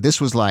storytelling. This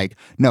was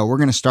no, we're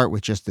going to start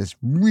with just this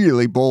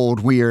really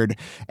bold, weird,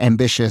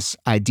 ambitious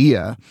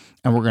idea,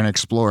 and we're going to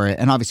explore it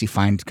and obviously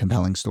find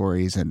compelling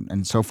stories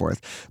and so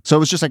forth. So it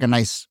was just a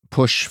nice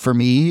push for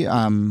me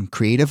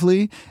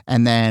creatively.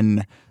 And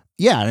then,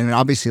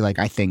 obviously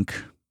I think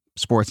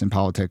sports and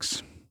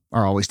politics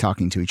are always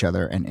talking to each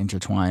other and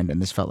intertwined.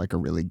 And this felt like a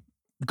really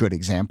good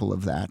example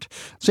of that.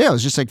 So it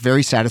was just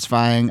very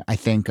satisfying. I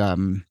think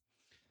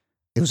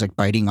it was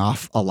biting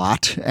off a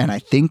lot. And I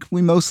think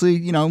we mostly,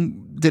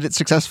 did it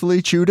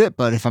successfully, chewed it.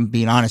 But if I'm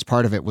being honest,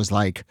 part of it was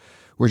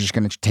we're just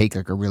going to take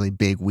a really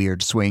big,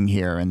 weird swing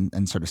here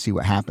and sort of see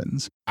what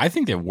happens. I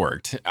think it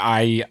worked.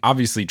 I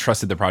obviously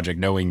trusted the project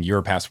knowing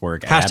your past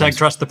work. Hashtag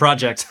trust the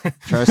project.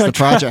 Trust the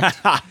project.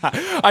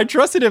 I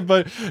trusted it,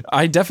 but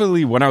I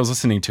definitely, when I was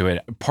listening to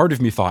it, part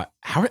of me thought,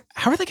 how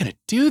are they going to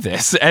do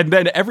this? And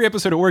then every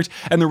episode it worked.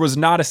 And there was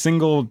not a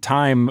single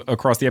time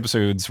across the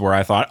episodes where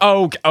I thought,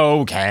 oh,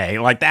 okay,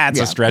 that's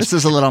a stretch. This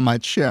is a little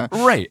much, yeah.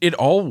 Right. It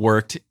all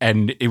worked.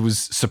 And it was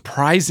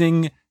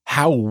surprising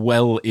how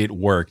well it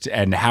worked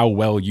and how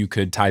well you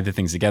could tie the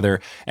things together.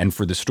 And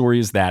for the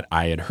stories that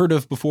I had heard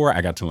of before, I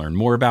got to learn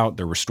more about.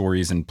 There were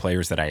stories and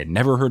players that I had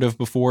never heard of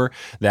before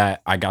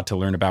that I got to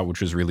learn about,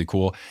 which was really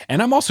cool.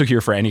 And I'm also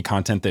here for any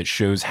content that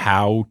shows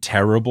how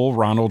terrible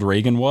Ronald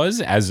Reagan was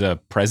as a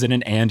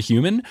president and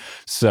human.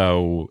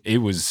 So it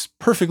was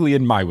perfectly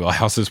in my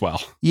wheelhouse as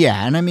well.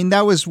 Yeah. And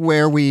that was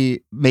where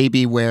we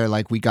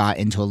got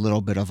into a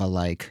little bit of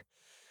a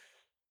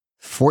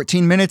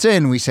 14 minutes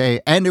in, we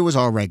say, and it was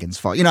all Reagan's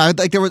fault. We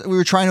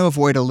were trying to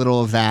avoid a little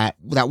of that.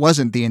 That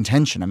wasn't the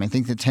intention. I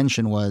think the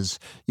intention was,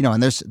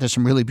 and there's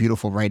some really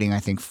beautiful writing,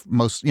 I think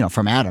most,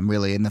 from Adam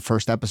really in the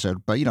first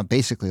episode. But,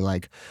 basically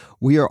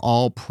we are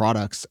all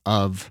products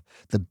of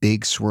the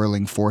big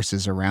swirling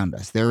forces around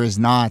us. There is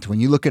not, when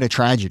you look at a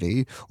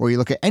tragedy or you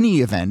look at any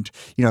event,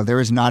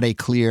 there is not a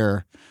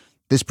clear,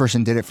 this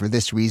person did it for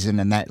this reason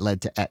and that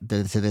led to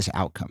this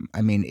outcome.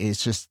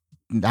 It's just,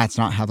 that's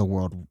not how the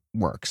world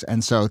works.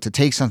 And so to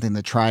take something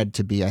that tried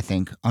to be, I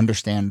think,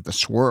 understand the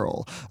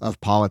swirl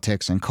of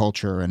politics and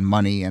culture and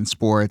money and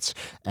sports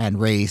and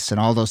race and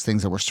all those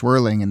things that were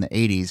swirling in the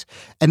 80s.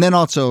 And then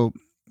also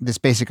this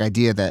basic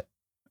idea that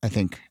I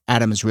think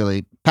Adam is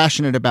really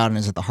passionate about and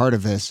is at the heart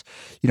of this,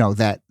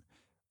 that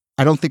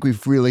I don't think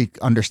we've really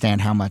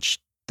understand how much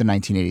the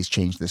 1980s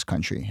changed this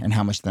country and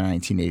how much the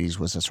 1980s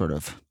was a sort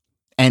of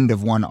end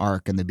of one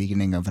arc and the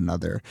beginning of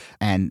another,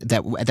 and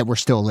that we're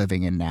still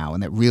living in now,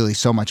 and that really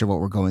so much of what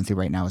we're going through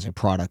right now is a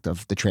product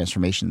of the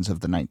transformations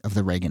of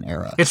the Reagan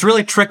era. It's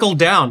really trickled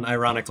down,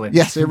 ironically.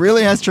 Yes, it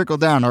really has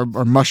trickled down or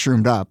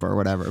mushroomed up or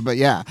whatever. But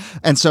yeah,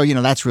 and so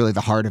that's really the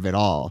heart of it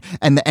all.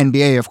 And the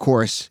NBA, of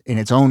course, in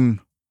its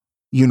own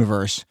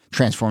universe,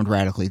 transformed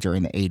radically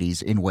during the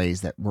 80s in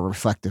ways that were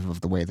reflective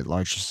of the way that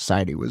larger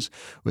society was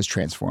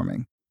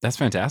transforming. That's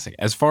fantastic.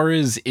 As far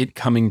as it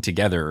coming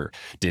together,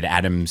 did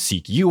Adam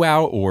seek you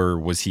out or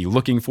was he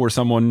looking for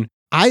someone?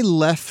 I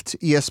left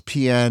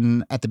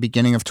ESPN at the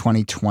beginning of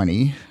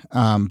 2020,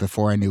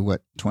 before I knew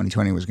what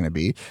 2020 was going to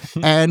be.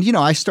 And,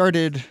 I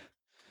started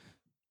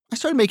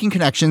making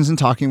connections and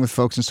talking with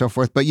folks and so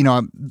forth. But,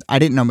 I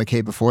didn't know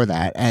McKay before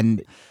that.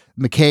 And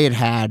McKay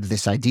had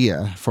this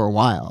idea for a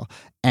while.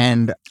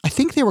 And I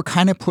think they were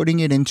kind of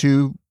putting it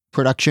into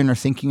production or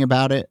thinking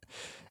about it,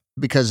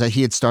 because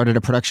he had started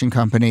a production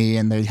company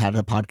and they had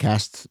a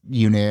podcast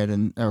unit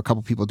and there were a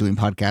couple people doing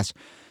podcasts.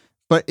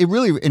 But it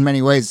really, in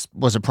many ways,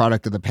 was a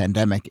product of the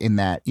pandemic in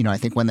that, I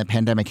think when the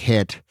pandemic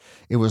hit,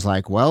 it was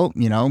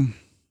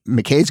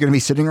McKay's going to be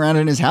sitting around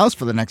in his house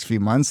for the next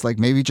few months.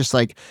 Maybe just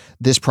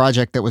this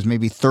project that was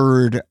maybe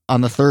third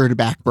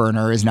back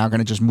burner is now going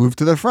to just move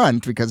to the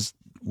front, because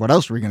what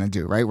else are we going to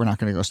do, right? We're not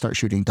going to go start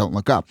shooting Don't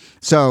Look Up.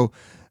 So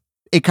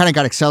it kind of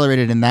got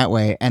accelerated in that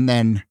way. And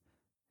then,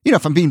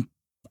 if I'm being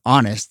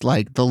honest,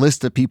 the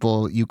list of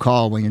people you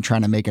call when you're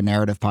trying to make a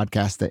narrative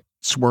podcast that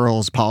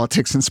swirls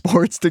politics and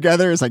sports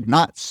together is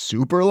not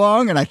super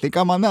long. And I think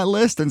I'm on that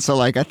list. And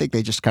so I think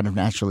they just kind of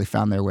naturally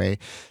found their way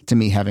to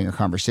me having a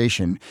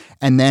conversation.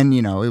 And then,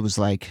 it was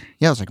it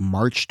was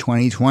March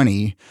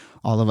 2020,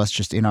 all of us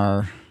just in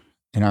our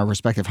in our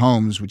respective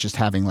homes, we're just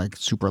having like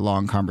super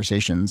long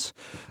conversations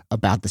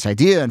about this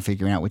idea and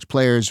figuring out which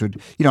players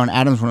would, and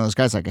Adam's one of those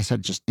guys, like I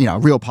said, just,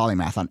 real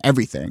polymath on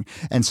everything.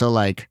 And so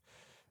like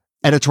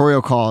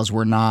editorial calls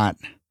were not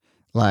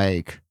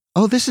like,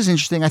 oh, this is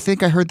interesting. I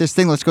think I heard this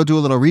thing. Let's go do a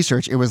little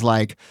research. It was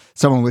like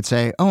someone would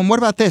say, oh, and what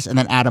about this? And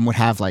then Adam would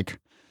have like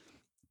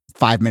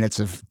 5 minutes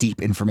of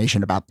deep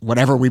information about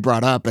whatever we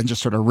brought up and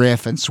just sort of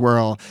riff and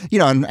swirl,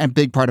 and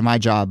big part of my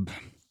job,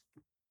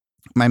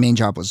 my main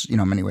job was,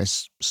 in many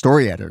ways,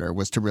 story editor,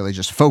 was to really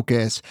just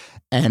focus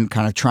and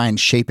kind of try and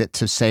shape it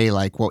to say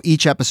like, well,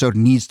 each episode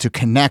needs to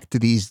connect to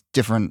these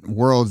different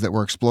worlds that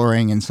we're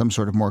exploring in some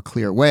sort of more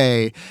clear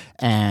way.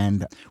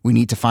 And we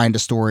need to find a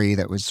story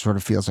that was sort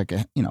of feels like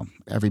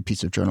every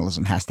piece of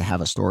journalism has to have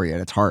a story at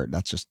its heart.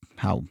 That's just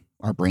how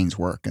our brains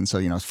work. And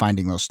so,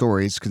 finding those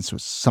stories, because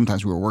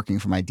sometimes we were working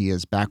from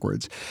ideas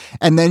backwards.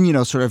 And then,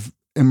 sort of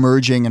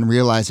emerging and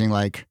realizing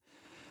like,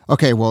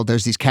 okay, well,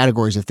 there's these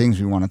categories of things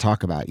we want to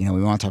talk about. We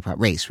want to talk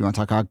about race. We want to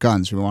talk about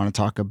guns. We want to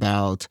talk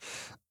about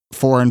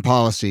foreign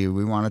policy.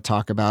 We want to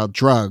talk about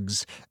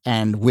drugs.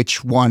 And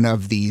which one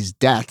of these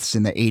deaths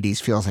in the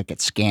 80s feels like it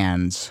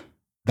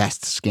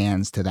best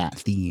scans to that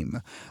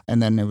theme.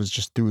 And then it was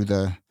just through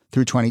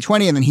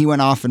 2020. And then he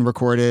went off and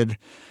recorded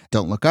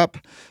Don't Look Up.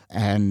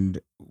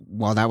 And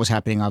while that was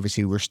happening,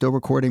 obviously, we're still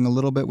recording a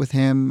little bit with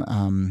him.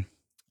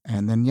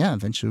 And then,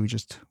 eventually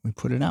we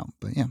put it out.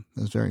 But yeah,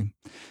 it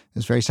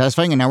was very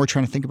satisfying. And now we're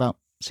trying to think about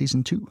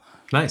season 2.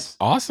 Nice.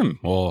 Awesome.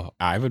 Well,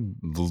 I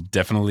would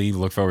definitely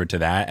look forward to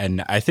that.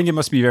 And I think it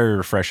must be very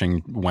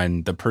refreshing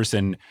when the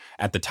person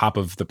at the top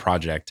of the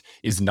project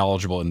is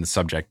knowledgeable in the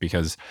subject,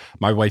 because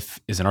my wife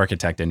is an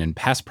architect, and in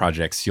past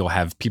projects, you'll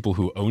have people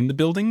who own the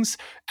buildings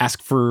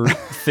ask for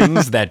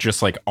things that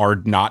just like are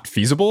not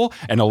feasible.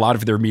 And a lot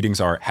of their meetings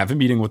are have a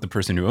meeting with the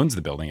person who owns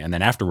the building, and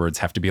then afterwards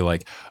have to be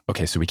like,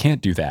 okay, so we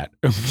can't do that.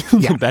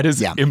 That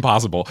is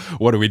impossible.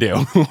 What do we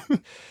do?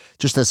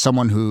 Just as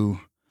someone who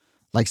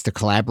likes to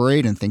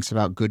collaborate and thinks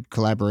about good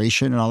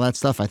collaboration and all that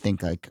stuff, I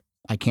think like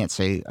I can't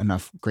say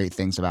enough great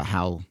things about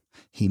how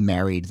he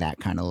married that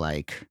kind of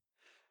like,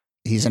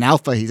 he's an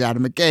alpha, he's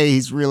Adam McKay,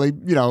 he's really,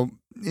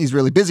 he's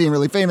really busy and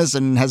really famous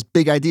and has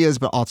big ideas,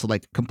 but also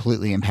like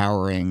completely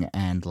empowering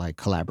and like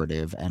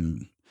collaborative.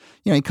 And,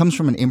 he comes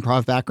from an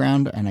improv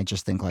background, and I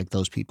just think like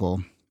those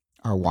people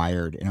are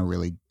wired in a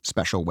really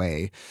special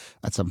way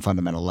at some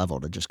fundamental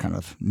level to just kind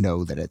of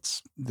know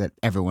that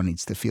everyone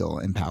needs to feel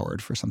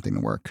empowered for something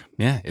to work.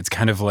 Yeah, it's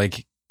kind of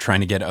like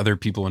trying to get other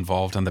people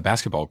involved on the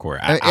basketball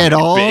court. It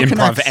all improv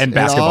connects. And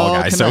basketball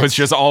guy. So it's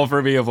just all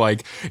for me of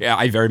like, yeah,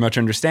 I very much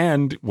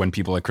understand when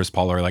people like Chris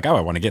Paul are like, oh,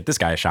 I want to get this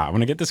guy a shot. I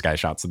want to get this guy a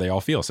shot. So they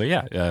all feel. So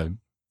yeah,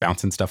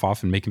 bouncing stuff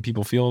off and making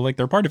people feel like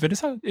they're part of it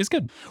is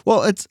good.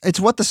 Well, it's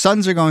what the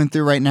Suns are going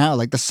through right now.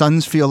 Like the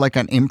Suns feel like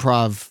an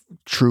improv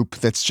troupe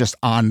that's just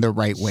on the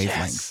right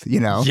wavelength,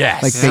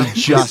 Yes. Like they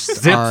just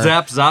zip,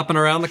 zap, zopping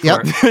around the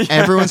court. Yep.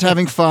 Everyone's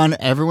having fun.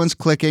 Everyone's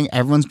clicking.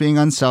 Everyone's being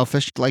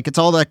unselfish. Like it's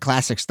all that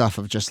classic stuff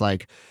of just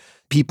like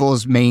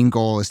people's main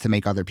goal is to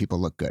make other people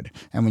look good.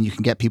 And when you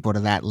can get people to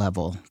that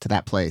level, to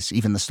that place,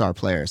 even the star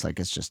players, like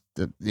it's just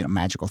the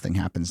magical thing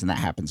happens. And that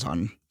happens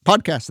on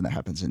podcasts, and that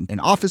happens in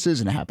offices,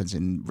 and it happens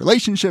in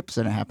relationships,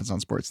 and it happens on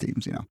sports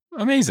teams,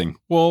 Amazing.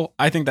 Well,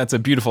 I think that's a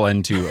beautiful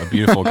end to a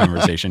beautiful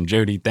conversation.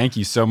 Jody, thank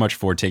you so much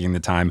for taking the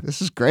time. This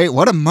is great.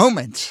 What a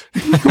moment.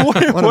 what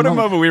a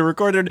moment. We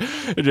recorded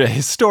a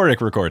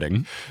historic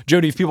recording.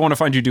 Jody, if people want to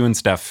find you doing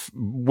stuff,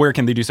 where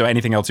can they do so?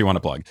 Anything else you want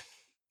to plug?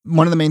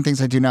 One of the main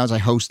things I do now is I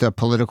host a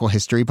political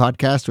history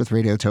podcast with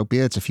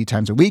Radiotopia. It's a few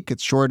times a week.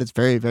 It's short. It's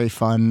very, very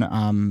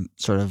fun.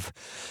 Sort of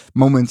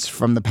moments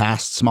from the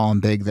past, small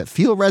and big, that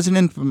feel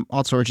resonant, but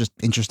also are just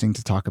interesting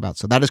to talk about.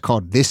 So that is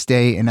called This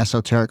Day in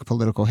Esoteric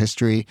Political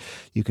History.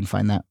 You can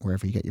find that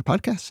wherever you get your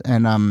podcasts.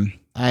 And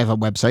I have a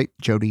website,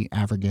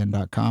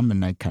 jodyavirgan.com,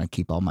 and I kind of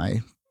keep all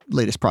my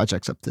latest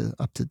projects up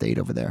to date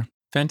over there.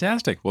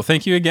 Fantastic. Well,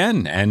 thank you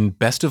again, and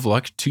best of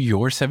luck to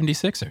your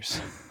 76ers.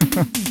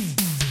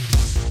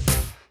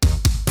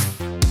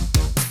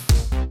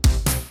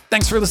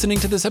 Thanks for listening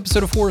to this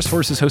episode of Horse.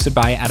 Horse is hosted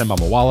by Adam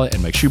Mamawala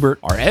and Mike Schubert.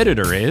 Our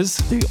editor is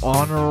the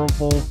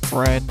Honorable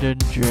Brandon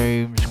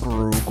James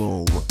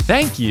Grugel.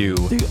 Thank you,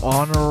 the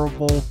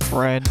Honorable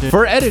Brandon,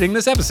 for editing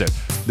this episode.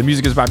 The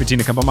music is by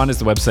Bettina Kampelmanis,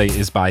 the website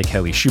is by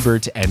Kelly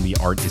Schubert, and the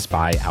art is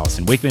by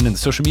Allison Wakeman, and the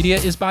social media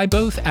is by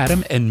both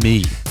Adam and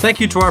me. Thank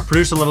you to our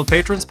producer-level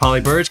patrons,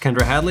 Polly Burge,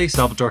 Kendra Hadley,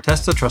 Salvatore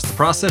Testa, Trust the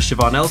Process,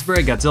 Siobhan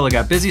Ellsbury, Godzilla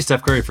Got Busy,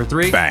 Steph Curry for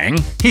 3. Bang.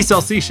 He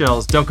Sells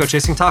Seashells, Don't Go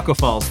Chasing Taco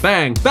Falls,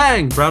 Bang,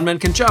 Bang, Brown Men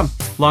Can Jump,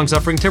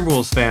 Long-Suffering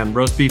Timberwolves fan,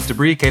 Roast Beef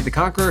Debris, Kate the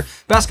Conqueror,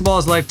 Basketball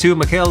is Life 2,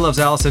 Michaela Loves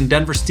Allison,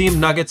 Denver Steam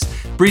Nuggets,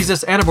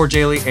 Breezes, Anna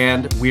Borjali,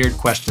 and Weird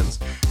Questions.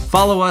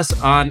 Follow us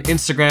on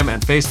Instagram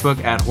and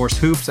Facebook at Horse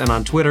Hoops, and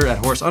on Twitter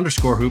at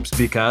Horse_Hoops,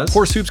 because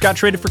Horse Hoops got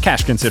traded for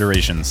cash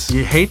considerations.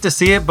 You hate to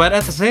see it, but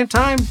at the same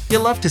time, you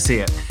love to see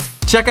it.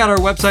 Check out our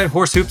website,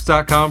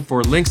 horsehoops.com,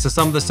 for links to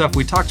some of the stuff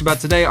we talked about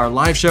today. Our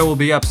live show will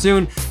be up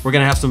soon. We're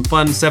going to have some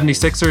fun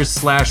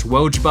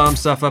 76ers/Woj bomb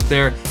stuff up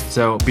there,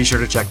 so be sure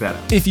to check that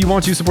out. If you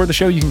want to support the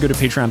show, you can go to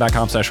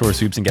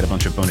patreon.com/horsehoops and get a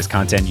bunch of bonus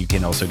content. You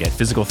can also get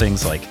physical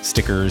things like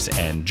stickers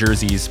and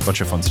jerseys, a bunch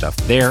of fun stuff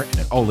there, and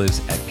it all lives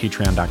at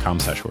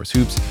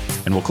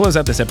patreon.com/horsehoops. And we'll close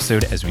out this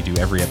episode, as we do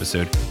every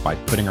episode, by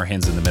putting our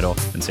hands in the middle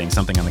and saying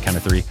something on the count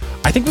of three.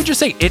 I think we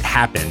just say "it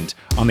happened"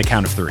 on the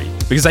count of three,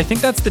 because I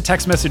think that's the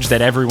text message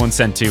that everyone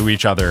sent to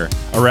each other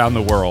around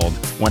the world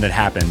when it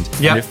happened.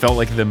 Yep. And it felt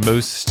like the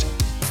most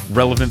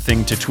relevant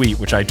thing to tweet,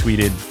 which I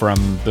tweeted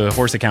from the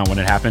horse account when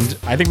it happened.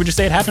 I think we just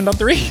say "it happened" on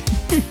three.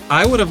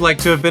 I would have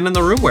liked to have been in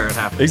the room where it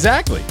happened.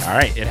 Exactly. All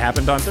right, it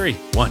happened on three.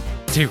 1,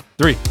 2,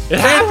 3. It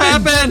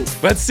happened!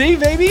 Let's see,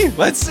 baby.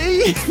 Let's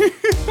see.